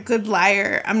though I'm a good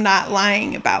liar, I'm not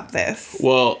lying about this.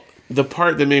 Well, the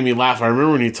part that made me laugh, I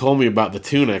remember when you told me about the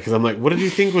tuna, because I'm like, what did you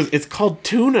think was... It's called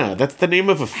tuna. That's the name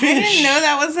of a fish. I didn't know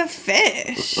that was a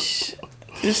fish.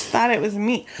 Just thought it was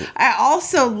meat. I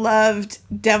also loved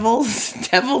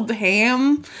deviled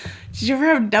ham. Did you ever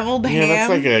have deviled ham? Yeah, that's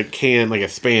like a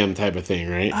Spam type of thing,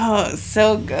 right? Oh, it's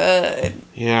so good.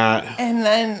 Yeah. And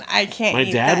then I can't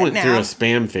eat that. My dad went through a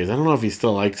Spam phase. I don't know if he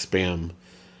still likes Spam.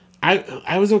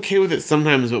 I was okay with it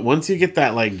sometimes, but once you get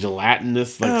that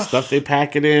gelatinous stuff they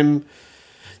pack it in,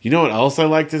 you know what else I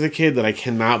liked as a kid that I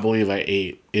cannot believe I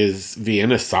ate is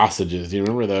Vienna sausages. Do you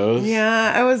remember those?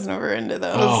 Yeah, I was never into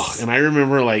those. Oh, and I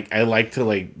remember I like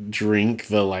to drink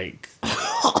the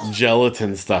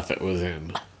gelatin stuff it was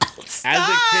in. Stop! As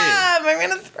a kid, I'm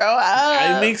gonna throw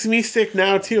up. It makes me sick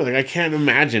now too. I can't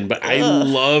imagine, but I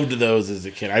loved those as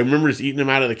a kid. I remember just eating them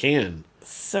out of the can.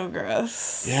 So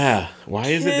gross. Yeah. Why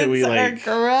is it that we are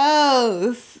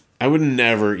gross? I would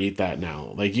never eat that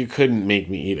now. You couldn't make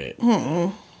me eat it.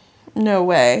 Mm-mm. No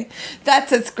way.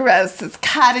 That's as gross as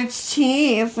cottage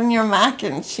cheese and your mac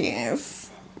and cheese.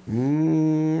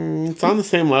 It's on the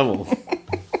same level.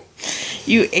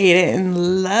 You ate it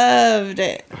and loved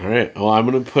it. All right. Well, I'm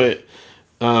going to put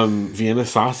Vienna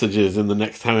sausages in the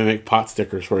next time I make pot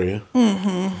stickers for you.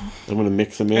 Mm-hmm. I'm going to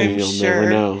mix them in. You'll never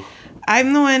know.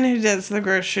 I'm the one who does the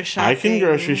grocery shopping. I can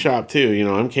grocery shop too.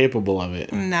 I'm capable of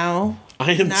it. No.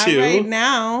 I am not too. Not right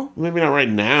now. Maybe not right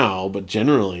now, but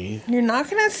generally. You're not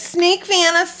going to sneak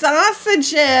Vienna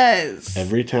sausages.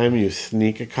 Every time you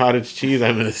sneak a cottage cheese,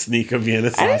 I'm going to sneak a Vienna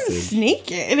sausage. I didn't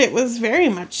sneak it. It was very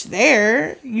much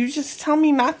there. You just tell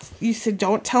me not. You said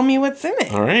don't tell me what's in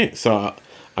it. All right. So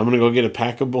I'm going to go get a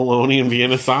pack of bologna and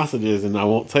Vienna sausages, and I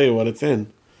won't tell you what it's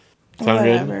in. Sound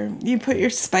Whatever. Good? You put your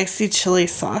spicy chili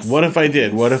sauce. What if I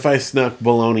did? What if I snuck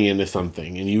bologna into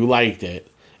something and you liked it,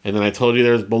 and then I told you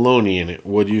there's bologna in it?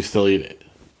 Would you still eat it?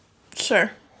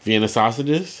 Sure. Vienna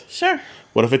sausages? Sure.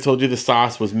 What if I told you the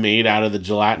sauce was made out of the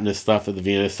gelatinous stuff that the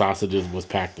Vienna sausages was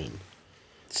packed in?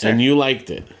 Sure. And you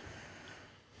liked it?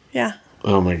 Yeah.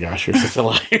 Oh my gosh, you're such a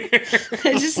liar.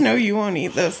 I just know you won't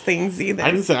eat those things either. I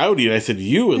didn't say I would eat. I said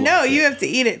you would. No, you have to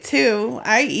eat it too.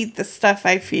 I eat the stuff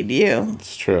I feed you.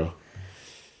 It's true.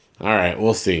 All right,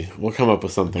 we'll see. We'll come up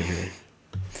with something here.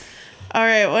 All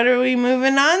right, what are we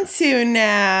moving on to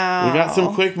now? We got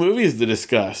some quick movies to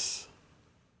discuss.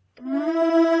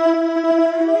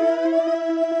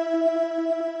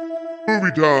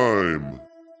 Movie time!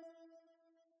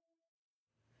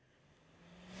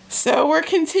 So we're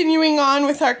continuing on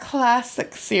with our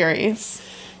classic series.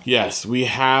 Yes, we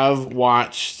have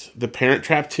watched The Parent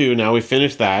Trap 2. Now we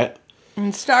finished that.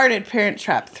 And started Parent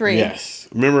Trap 3. Yes.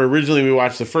 Remember, originally we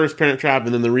watched the first Parent Trap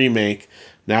and then the remake.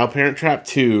 Now Parent Trap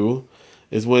 2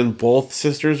 is when both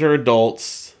sisters are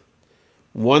adults.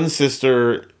 One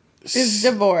sister is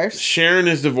divorced. Sharon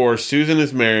is divorced. Susan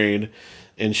is married.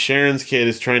 And Sharon's kid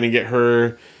is trying to get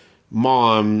her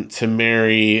mom to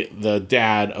marry the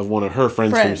dad of one of her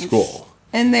friends from school.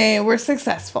 And they were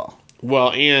successful.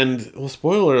 Well,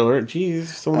 spoiler alert.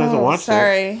 Geez, someone hasn't watched it.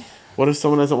 Sorry. What if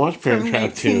someone hasn't watched Parent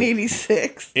Trap 2?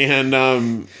 1986.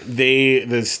 And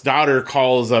this daughter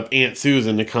calls up Aunt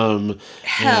Susan to come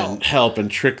and help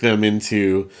and trick them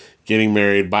into getting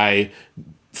married by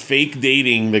fake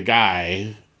dating the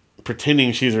guy,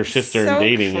 pretending she's her sister and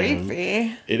dating him.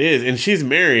 It is. And she's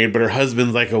married, but her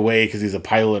husband's like away because he's a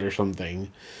pilot or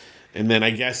something. And then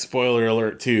I guess, spoiler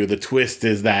alert too, the twist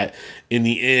is that in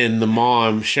the end, the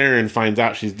mom, Sharon, finds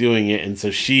out she's doing it. And so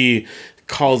she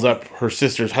calls up her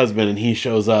sister's husband and he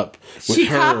shows up with her. She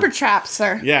copper traps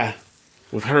her. Yeah.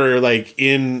 With her like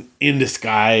in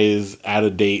disguise at a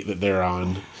date that they're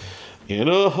on. And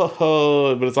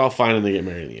but it's all fine and they get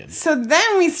married in the end. So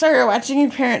then we started watching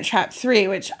Parent Trap 3,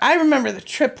 which I remember the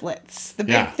triplets. The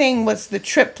big thing was the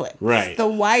triplets. Right. The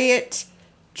Wyatt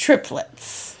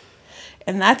triplets.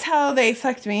 And that's how they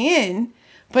sucked me in.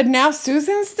 But now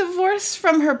Susan's divorced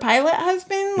from her pilot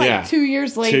husband, 2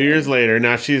 years later. 2 years later,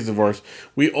 now she's divorced.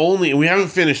 We haven't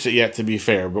finished it yet, to be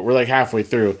fair, but we're like halfway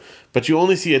through. But you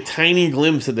only see a tiny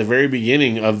glimpse at the very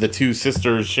beginning of the two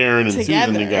sisters, Sharon and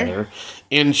Susan, together.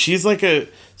 And she's like a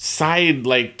side,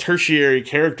 like, tertiary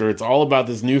character. It's all about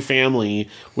this new family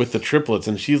with the triplets,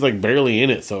 and she's like barely in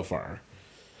it so far.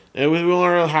 And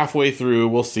we're halfway through.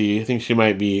 We'll see. I think she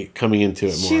might be coming into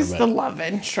it more. She's the love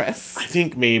interest. I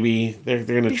think maybe they're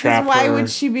going to trap her. Why would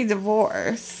she be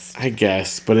divorced? I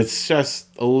guess, but it's just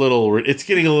a little. It's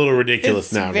getting a little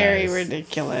ridiculous now. It's very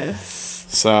ridiculous.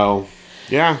 So,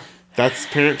 yeah, that's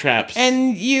Parent Traps.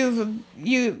 And you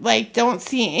like don't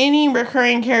see any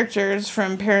recurring characters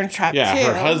from Parent Trap 2.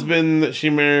 Yeah, her husband that she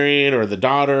married, or the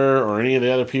daughter, or any of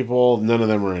the other people. None of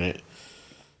them were in it.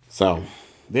 So.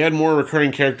 They had more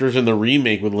recurring characters in the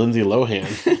remake with Lindsay Lohan.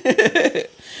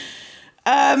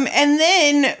 And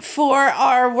then for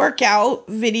our workout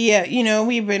video,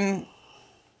 we've been,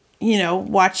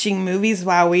 watching movies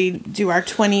while we do our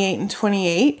 28 and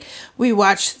 28. We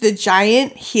watched The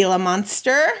Giant Gila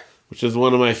Monster. Which is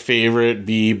one of my favorite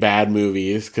B bad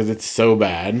movies because it's so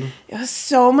bad. It was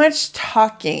so much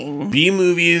talking. B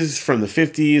movies from the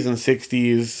 50s and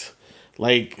 60s,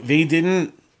 they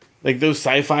didn't, those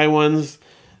sci-fi ones,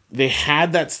 they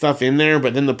had that stuff in there,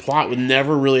 but then the plot would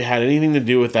never really had anything to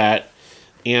do with that.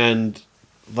 And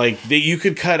you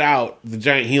could cut out The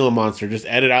Giant Gila Monster, just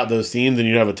edit out those scenes, and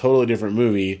you'd have a totally different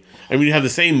movie. I mean, you'd have the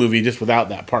same movie just without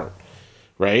that part,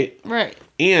 right? Right.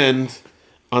 And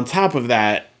on top of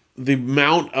that, the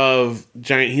amount of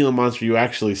Giant Gila Monster you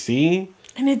actually see,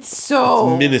 and it's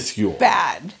minuscule,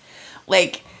 bad.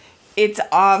 It's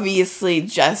obviously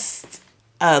just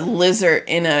a lizard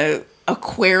in a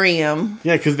aquarium.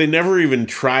 Yeah, because they never even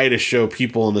try to show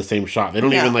people in the same shot. They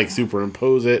don't even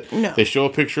superimpose it. No. They show a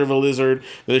picture of a lizard,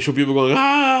 then they show people going,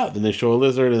 ah! Then they show a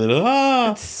lizard, and then,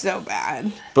 ah! It's so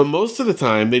bad. But most of the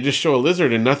time, they just show a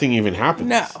lizard and nothing even happens.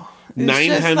 No. It's 9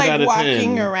 just times out of 10.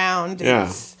 walking around. Yeah.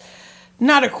 It's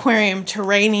not aquarium,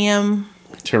 terrarium.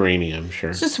 Terrarium, sure.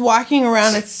 It's just walking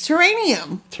around. It's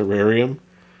terrarium. Terrarium?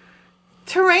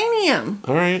 Terrarium.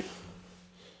 All right.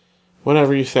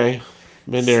 Whatever you say.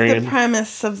 Mandarian. It's the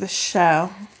premise of the show.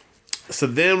 So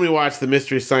then we watched the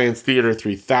Mystery Science Theater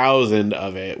 3000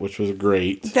 of it, which was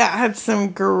great. That had some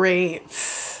great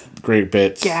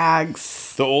bits.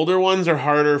 Gags. The older ones are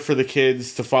harder for the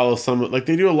kids to follow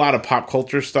they do a lot of pop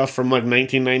culture stuff from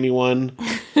 1991.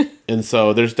 And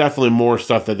so there's definitely more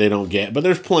stuff that they don't get, but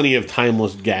there's plenty of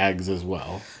timeless gags as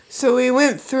well. So we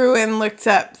went through and looked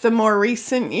up the more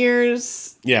recent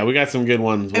years. Yeah, we got some good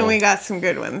ones. And we got some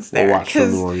good ones there. We'll watch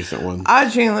some more recent ones.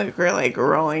 Audrey and Luke were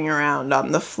rolling around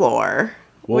on the floor.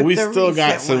 Well, we still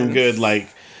got some good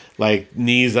like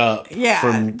knees up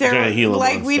from giant Gila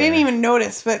like monster. we didn't even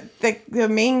notice, but the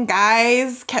main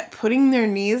guys kept putting their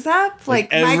knees up, like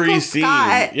every Michael scene.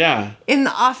 Scott, yeah, in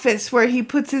the office where he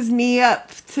puts his knee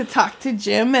up to talk to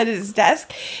Jim at his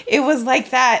desk. It was like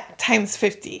that times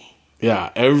 50. Yeah,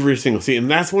 every single scene.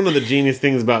 And that's one of the genius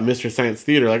things about Mystery Science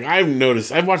Theater. Like,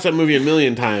 I've watched that movie a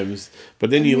million times, but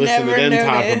then you listen to them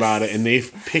talk about it, and they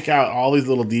pick out all these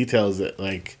little details that,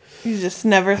 like... You just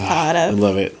never thought of. I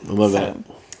love it. I love that.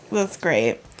 That's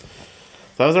great.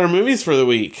 That was our movies for the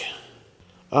week.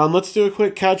 Let's do a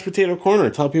quick Couch Potato Corner.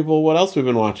 Tell people what else we've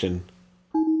been watching.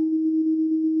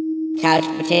 Couch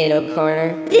Potato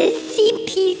Corner. The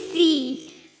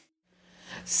CPC.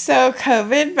 So,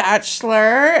 COVID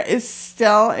Bachelor is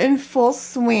still in full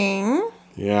swing.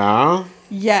 Yeah?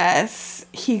 Yes.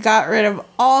 He got rid of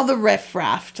all the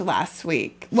riffraff last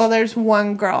week. Well, there's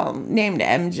one girl named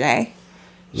MJ.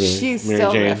 Really? She's Mary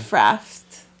still Jane.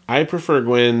 riffraffed. I prefer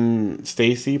Gwen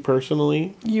Stacy,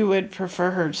 personally. You would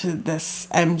prefer her to this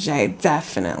MJ,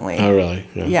 definitely. Oh, really?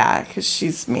 Yeah, because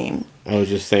she's mean. I was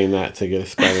just saying that to get a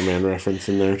Spider-Man reference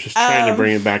in there. Just trying to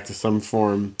bring it back to some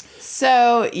form.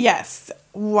 So, yes,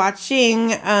 watching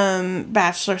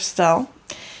Bachelor still.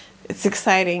 It's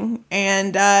exciting.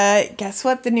 And guess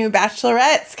what? The new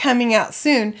Bachelorette's coming out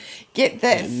soon. Get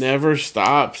this. It never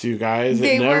stops, you guys.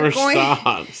 It never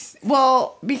stops.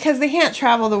 Well, because they can't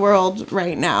travel the world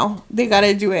right now. They got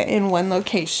to do it in one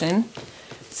location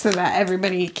so that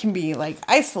everybody can be, like,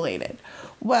 isolated.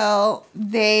 Well,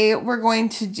 they were going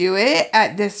to do it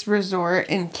at this resort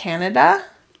in Canada.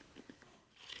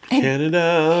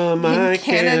 Canada, my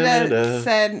Canada.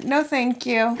 Said, no thank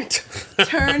you.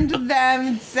 Turned them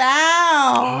down.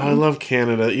 Oh, I love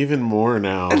Canada even more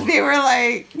now. They were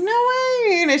like, no way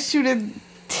you're going to shoot a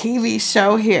TV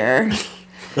show here.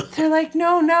 They're like,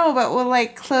 no, but we'll,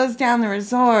 like, close down the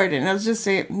resort. And I was just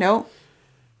like, nope.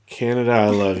 Canada, I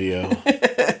love you.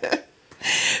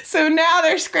 So now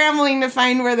they're scrambling to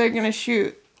find where they're going to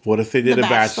shoot. What if they did a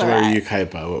Bachelor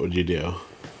Ukaipa? What would you do?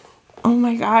 Oh,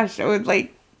 my gosh. I would,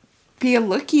 like, be a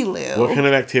looky-loo. What kind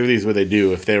of activities would they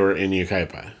do if they were in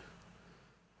Ukaipa?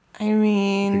 I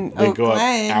mean, they go up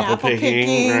apple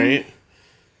picking, right?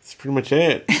 That's pretty much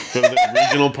it. Go to the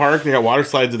regional park. They got water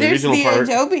slides at the regional park.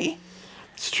 Adobe.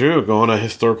 It's true. Go on a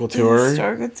historical tour.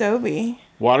 Historical Adobe.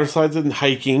 Water slides and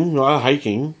hiking. A lot of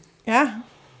hiking. Yeah.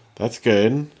 That's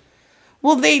good.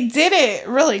 Well, they did it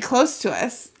really close to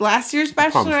us. Last year's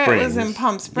Bachelorette was in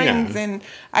Palm Springs, and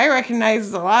I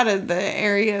recognized a lot of the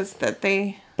areas that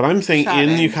they. But I'm saying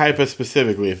in Ukaipa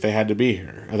specifically, if they had to be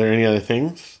here. Are there any other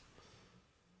things?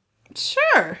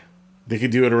 Sure. They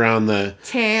could do it around the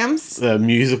Tams. The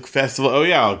music festival. Oh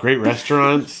yeah, great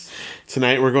restaurants.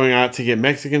 Tonight we're going out to get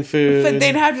Mexican food. But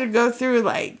they'd have to go through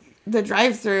like the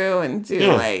drive-through and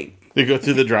do like. They go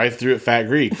through the drive-through at Fat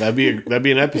Greek. That'd be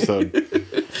an episode.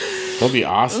 That'd be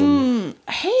awesome.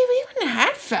 Hey, we haven't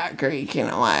had Fat Greek in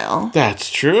a while. That's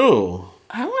true.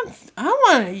 I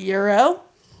want a Euro.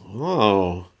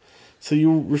 Oh. So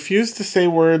you refuse to say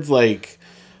words like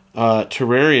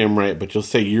terrarium right, but you'll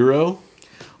say Euro?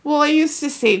 Well, I used to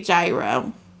say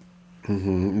gyro.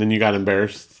 And then you got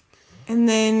embarrassed? And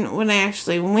then when I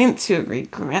actually went to a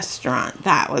Greek restaurant,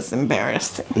 that was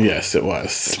embarrassing. Yes, it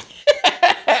was.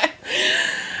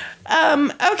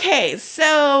 Okay,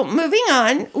 so moving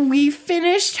on. We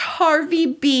finished Harvey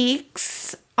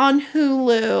Beaks on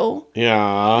Hulu.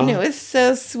 Yeah. And it was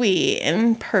so sweet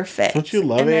and perfect. Don't you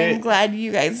love it? And I'm glad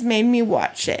you guys made me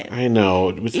watch it. I know.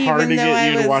 It was hard to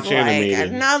get you to watch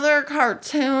animated. Another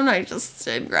cartoon. I just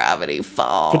did Gravity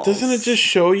Falls. But doesn't it just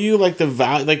show you like the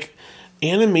value? Like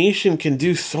animation can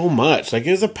do so much. Like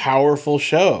it was a powerful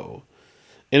show.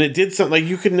 And it did something like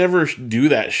you could never do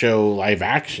that show live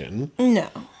action. No.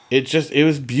 It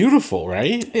was beautiful,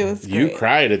 right? It was great. You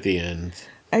cried at the end.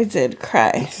 I did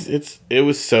cry. It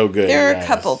was so good. There are a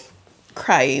couple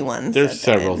cryy ones. There's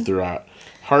several throughout.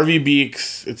 Harvey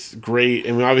Beaks, it's great.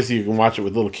 I mean, obviously you can watch it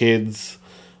with little kids.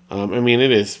 I mean,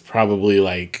 it is probably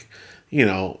like,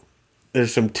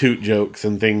 there's some toot jokes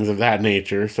and things of that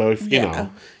nature. So if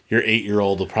your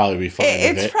 8-year-old will probably be fine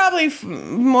with it. It's probably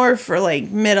more for like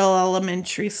middle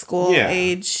elementary school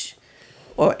age.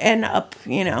 And up,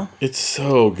 It's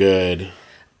so good.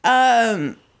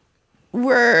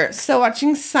 We're still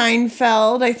watching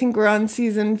Seinfeld. I think we're on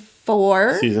season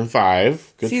 4. Season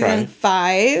 5. Good try. Season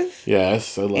 5.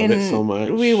 Yes, I love it so much.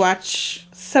 We watch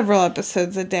several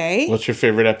episodes a day. What's your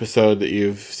favorite episode that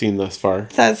you've seen thus far?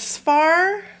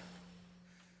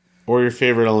 Or your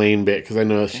favorite Elaine bit, because I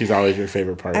know she's always your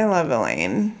favorite part. I love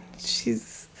Elaine. I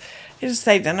just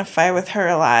identify with her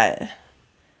a lot.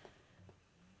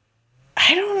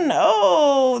 I don't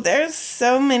know. There's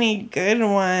so many good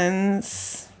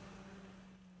ones.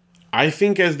 I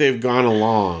think as they've gone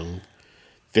along,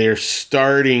 they're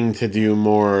starting to do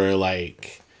more,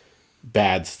 like,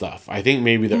 bad stuff. I think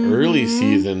maybe the early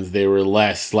seasons, they were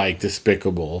less, like,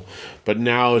 despicable. But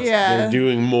now they're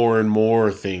doing more and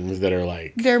more things that are,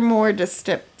 like... They're more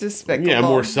despicable. Yeah,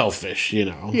 more selfish, you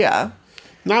know. Yeah.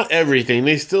 Not everything.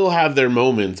 They still have their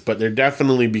moments, but they're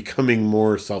definitely becoming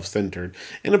more self-centered.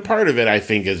 And a part of it, I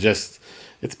think, is just...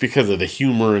 It's because of the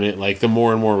humor in it, like the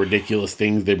more and more ridiculous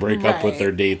things they break up with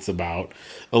their dates about.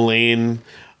 Elaine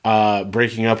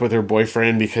breaking up with her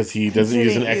boyfriend because he doesn't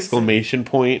use an exclamation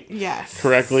point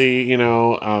correctly, you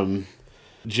know.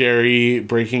 Jerry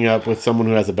breaking up with someone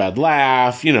who has a bad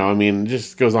laugh, you know, I mean, it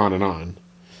just goes on and on.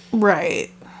 Right.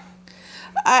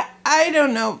 I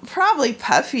don't know. Probably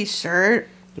Puffy Shirt.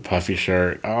 The Puffy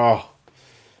Shirt. Oh.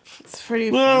 It's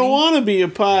pretty funny. I want to be a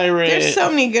pirate. There's so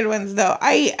many good ones, though.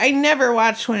 I never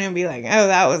watch one and be like, oh,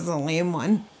 that was a lame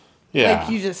one. Yeah. Like,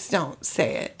 you just don't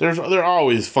say it. They're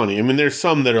always funny. I mean, there's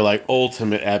some that are, like,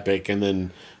 ultimate epic and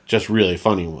then just really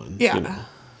funny ones. Yeah. You know?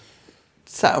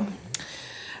 So,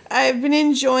 I've been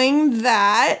enjoying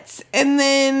that. And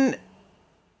then,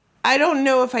 I don't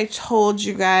know if I told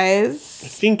you guys. I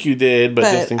think you did, but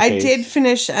just in case. I did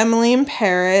finish Emily in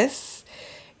Paris.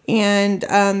 And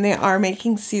they are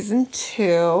making season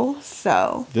 2,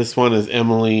 so... This one is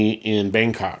Emily in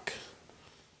Bangkok.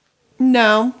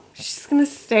 No, she's going to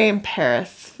stay in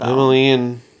Paris, though. Emily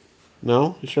in...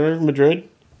 No? You sure? Madrid?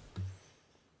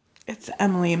 It's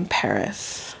Emily in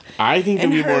Paris. I think it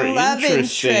would be more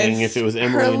interesting if it was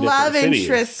Emily in different cities.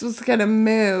 Her love interest was going to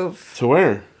move. To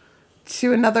where?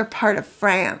 To another part of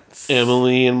France.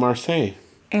 Emily in Marseille.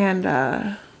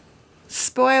 And,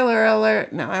 spoiler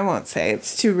alert. No, I won't say.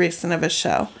 It's too recent of a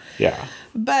show. Yeah.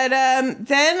 But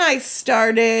then I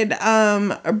started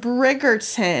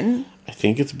Bridgerton. I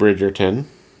think it's Bridgerton.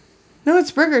 No,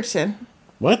 it's Bridgerton.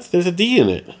 What? There's a D in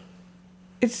it.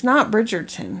 It's not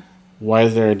Bridgerton. Why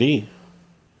is there a D?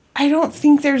 I don't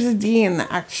think there's a D in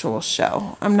the actual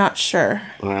show. I'm not sure.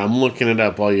 All right, I'm looking it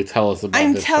up while you tell us about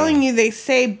this. I'm telling you, they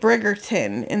say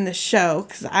Bridgerton in the show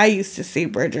because I used to see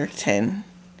Bridgerton.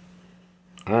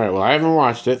 All right, well, I haven't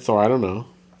watched it, so I don't know.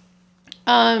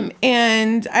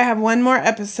 And I have one more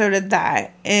episode of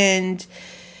that, and,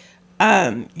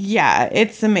 yeah,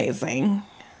 it's amazing.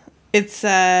 It's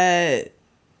a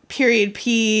period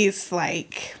piece,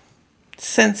 like,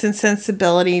 Sense and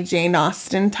Sensibility, Jane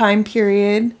Austen time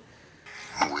period.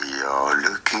 We are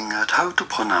looking at how to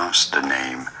pronounce the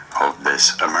name of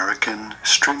this American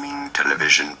streaming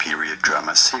television period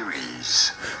drama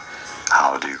series.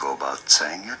 How do you go about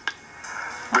saying it?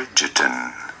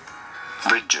 Bridgerton.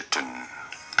 Bridgerton.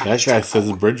 That guy says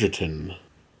Bridgerton.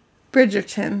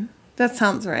 Bridgerton. That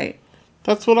sounds right.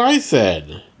 That's what I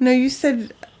said. No, you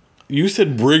said... You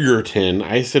said Bridgerton.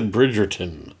 I said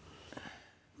Bridgerton.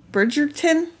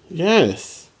 Bridgerton?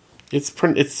 Yes. It's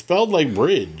spelled like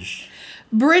bridge.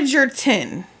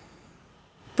 Bridgerton.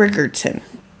 Bridgerton.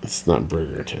 It's not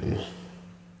Bridgerton.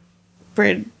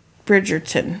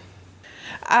 Bridgerton.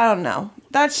 I don't know.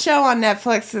 That show on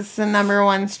Netflix is the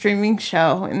 #1 streaming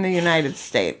show in the United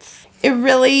States. It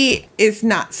really is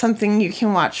not something you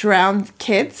can watch around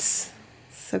kids.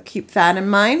 So keep that in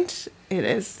mind. It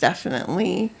is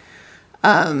definitely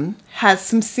has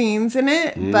some scenes in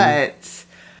it, but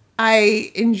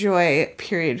I enjoy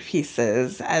period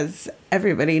pieces, as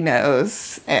everybody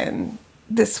knows, and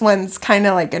this one's kind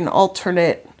of like an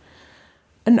alternate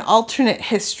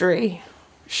history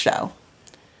show.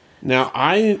 Now,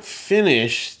 I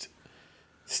finished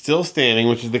Still Standing,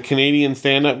 which is the Canadian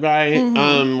stand-up guy,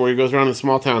 where he goes around in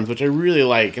small towns, which I really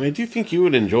like, and I do think you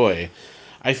would enjoy.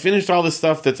 I finished all the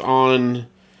stuff that's on,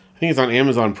 I think it's on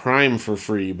Amazon Prime for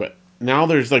free, but now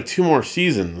there's like 2 more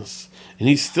seasons, and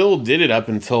he still did it up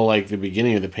until like the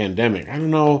beginning of the pandemic. I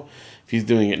don't know if he's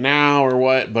doing it now or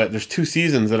what, but there's 2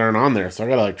 seasons that aren't on there, so I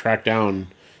gotta like track down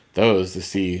those to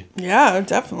see. Yeah,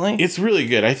 definitely. It's really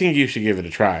good. I think you should give it a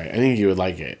try. I think you would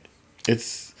like it.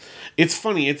 It's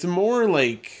funny. It's more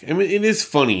like, I mean, it is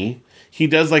funny. He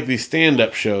does like these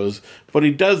stand-up shows, but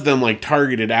he does them like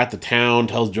targeted at the town,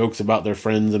 tells jokes about their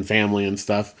friends and family and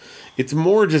stuff. It's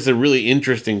more just a really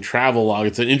interesting travel log.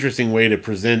 It's an interesting way to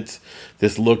present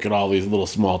this look at all these little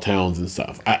small towns and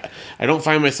stuff. I don't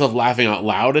find myself laughing out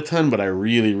loud a ton, but I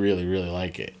really, really, really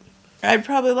like it. I'd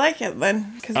probably like it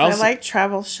then, because I like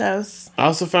travel shows. I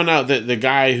also found out that the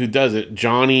guy who does it,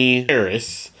 Johnny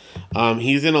Harris,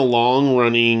 he's in a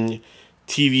long-running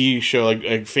TV show, like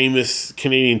a famous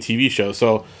Canadian TV show.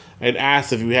 So I'd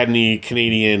asked if we had any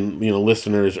Canadian,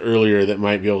 listeners earlier that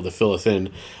might be able to fill us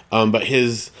in. But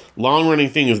his long-running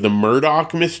thing is the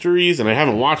Murdoch Mysteries, and I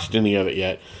haven't watched any of it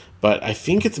yet. But I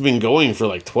think it's been going for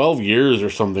like 12 years or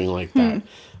something like that.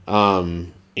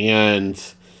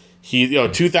 And he,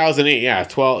 2008,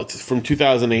 12, it's from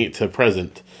 2008 to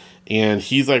present. And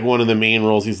he's like one of the main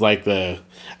roles. He's like I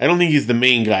don't think he's the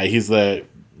main guy. He's the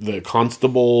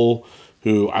constable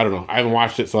who, I don't know. I haven't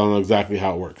watched it, so I don't know exactly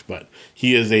how it works. But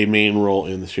he is a main role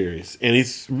in the series. And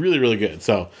he's really, really good.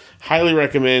 So highly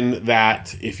recommend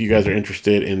that if you guys are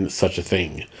interested in such a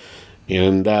thing.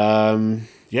 And,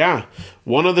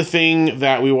 one other thing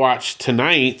that we watched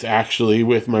tonight, actually,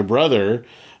 with my brother,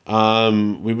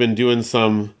 we've been doing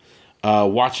some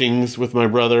watchings with my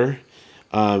brother.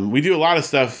 We do a lot of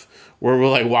stuff where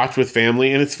we'll like watch with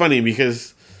family, and it's funny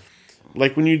because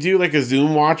like when you do like a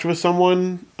Zoom watch with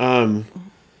someone,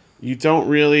 you don't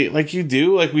really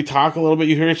we talk a little bit,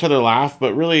 you hear each other laugh,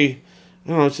 but really, I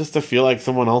don't know, it's just to feel like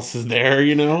someone else is there,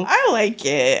 I like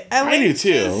it. I do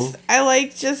too. I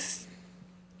like just,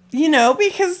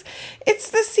 because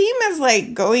it's the same as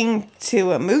like going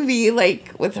to a movie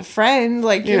like with a friend.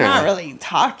 Like you're not really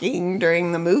talking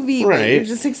during the movie, right? But you're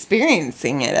just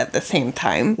experiencing it at the same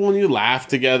time. When you laugh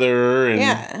together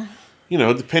and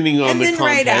depending on the context. And then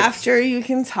right after you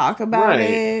can talk about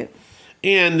it.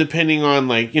 And depending on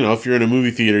if you're in a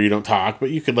movie theater, you don't talk,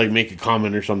 but you could like make a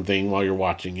comment or something while you're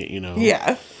watching it,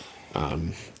 Yeah.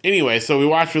 Anyway, so we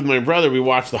watched with my brother. We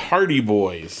watched the Hardy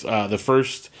Boys, the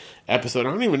first episode.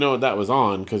 I don't even know what that was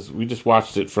on because we just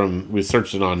watched it we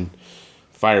searched it on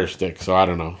Fire Stick, so I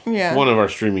don't know. Yeah. One of our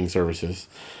streaming services.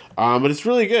 But it's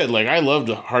really good. Like, I loved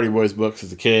Hardy Boys books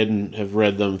as a kid and have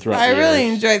read them throughout the years. I really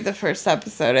enjoyed the first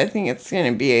episode. I think it's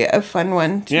going to be a fun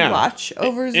one to watch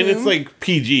over Zoom. And it's like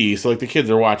PG, so like the kids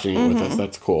are watching it with us.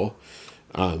 That's cool.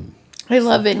 I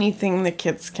love anything the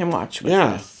kids can watch with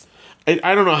us.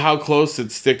 I don't know how close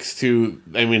it sticks to,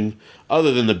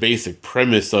 other than the basic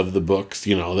premise of the books,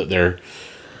 that they're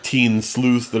teen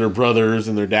sleuths that are brothers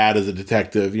and their dad is a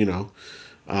detective,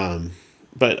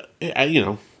 but,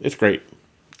 it's great.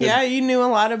 Yeah, you knew a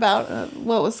lot about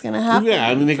what was going to happen.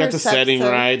 Yeah, they got the setting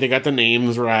right. They got the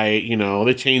names right.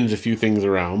 They changed a few things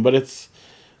around, but it's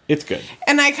good.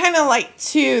 And I kind of like,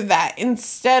 too, that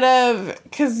instead of...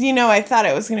 Because, I thought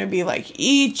it was going to be like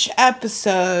each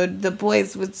episode, the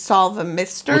boys would solve a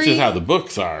mystery. Which is how the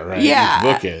books are, right? Yeah.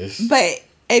 Each book is. But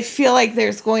I feel like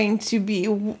there's going to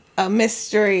be a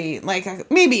mystery,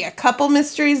 like maybe a couple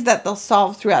mysteries that they'll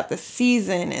solve throughout the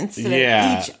season instead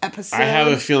of each episode. I have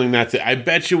a feeling that's it. I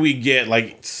bet you we get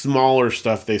like smaller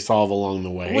stuff they solve along the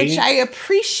way. Which I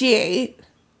appreciate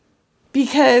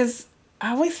because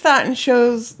I always thought in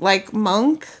shows like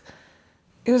Monk,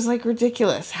 it was like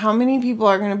ridiculous. How many people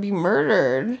are going to be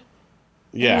murdered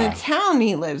in the town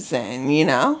he lives in,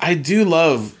 I do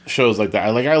love shows like that.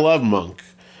 I love Monk.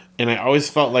 And I always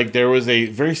felt like there was a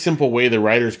very simple way the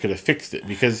writers could have fixed it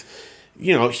because,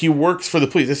 he works for the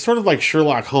police. It's sort of like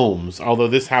Sherlock Holmes, although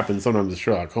this happens sometimes with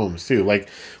Sherlock Holmes too. Like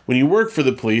when you work for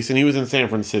the police and he was in San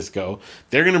Francisco,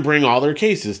 they're going to bring all their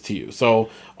cases to you. So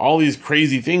all these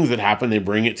crazy things that happen, they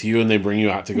bring it to you and they bring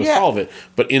you out to go solve it.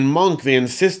 But in Monk, they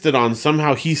insisted on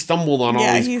somehow he stumbled on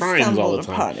all these crimes all the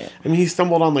time. He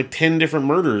stumbled on like 10 different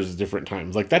murders different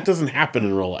times. Like that doesn't happen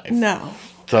in real life. No.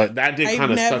 So that did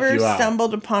kind of suck you out. I've never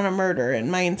stumbled upon a murder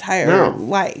in my entire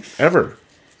life. Ever.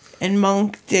 And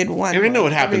Monk did one. And I know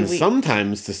it happens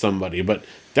sometimes to somebody, but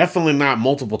definitely not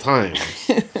multiple times.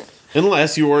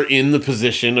 Unless you are in the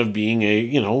position of being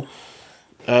a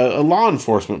law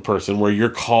enforcement person where you're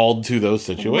called to those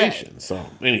situations. Right. So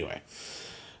anyway.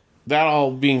 That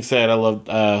all being said, I loved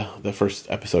the first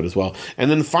episode as well.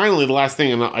 And then finally, the last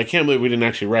thing, and I can't believe we didn't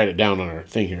actually write it down on our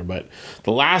thing here, but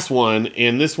the last one,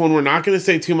 and this one we're not going to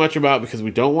say too much about because we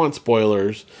don't want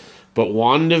spoilers, but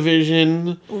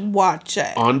WandaVision. Watch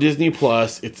it. On Disney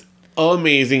Plus. It's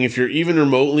amazing. If you're even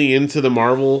remotely into the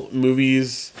Marvel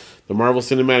movies, the Marvel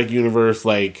Cinematic Universe,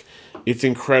 it's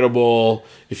incredible.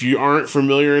 If you aren't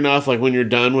familiar enough, when you're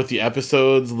done with the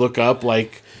episodes, look up,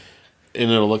 and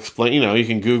it'll explain, you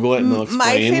can Google it and it'll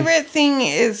explain. My favorite thing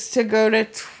is to go to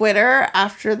Twitter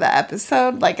after the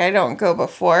episode. I don't go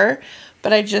before,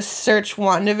 but I just search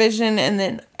WandaVision and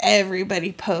then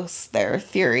everybody posts their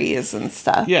theories and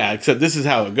stuff. Yeah, except this is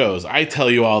how it goes. I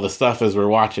tell you all the stuff as we're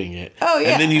watching it. Oh, yeah.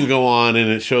 And then you go on and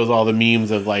it shows all the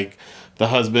memes of, the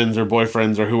husbands or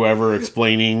boyfriends or whoever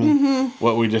explaining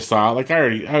what we just saw. I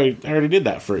already did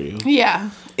that for you.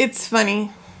 Yeah, it's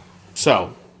funny.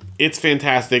 So... It's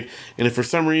fantastic, and if for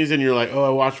some reason you're like, oh, I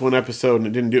watched one episode and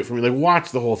it didn't do it for me, watch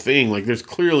the whole thing. There's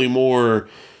clearly more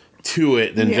to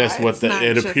it than just what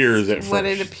it appears at first. What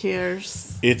it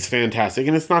appears. It's fantastic,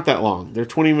 and it's not that long. They're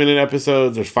 20-minute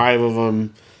episodes. There's 5 of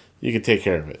them. You can take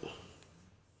care of it.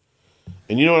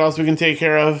 And you know what else we can take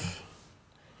care of?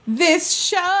 This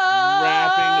show!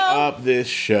 Wrapping up this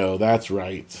show. That's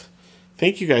right.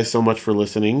 Thank you guys so much for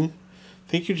listening.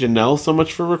 Thank you, Janelle, so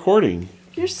much for recording.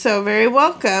 You're so very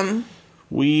welcome.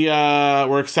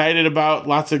 We're excited about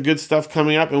lots of good stuff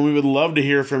coming up, and we would love to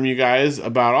hear from you guys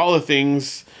about all the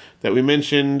things that we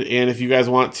mentioned. And if you guys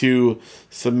want to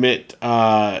submit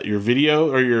your video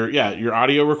or your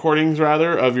audio recordings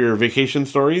rather of your vacation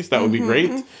stories, that would be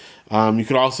great. You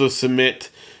could also submit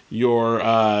your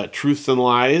truths and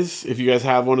lies if you guys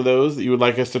have one of those that you would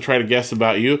like us to try to guess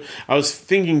about you. I was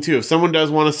thinking too, if someone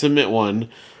does want to submit one,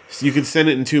 so you could send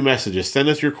it in 2 messages. Send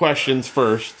us your questions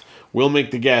first. We'll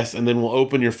make the guess, and then we'll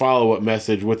open your follow-up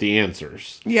message with the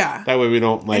answers. Yeah. That way we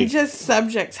don't, and just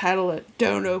subject title it,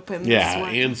 don't open this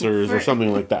one. Answers or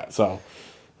something like that. So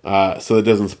it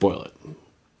doesn't spoil it.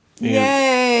 And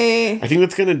yay! I think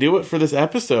that's going to do it for this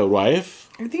episode, wife.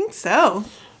 I think so.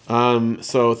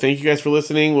 So thank you guys for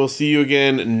listening. We'll see you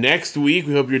again next week.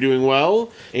 We hope you're doing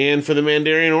well. And for the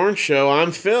Mandarian Orange Show,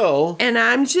 I'm Phil. And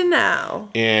I'm Janelle.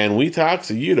 And we talk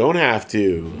so you don't have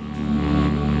to.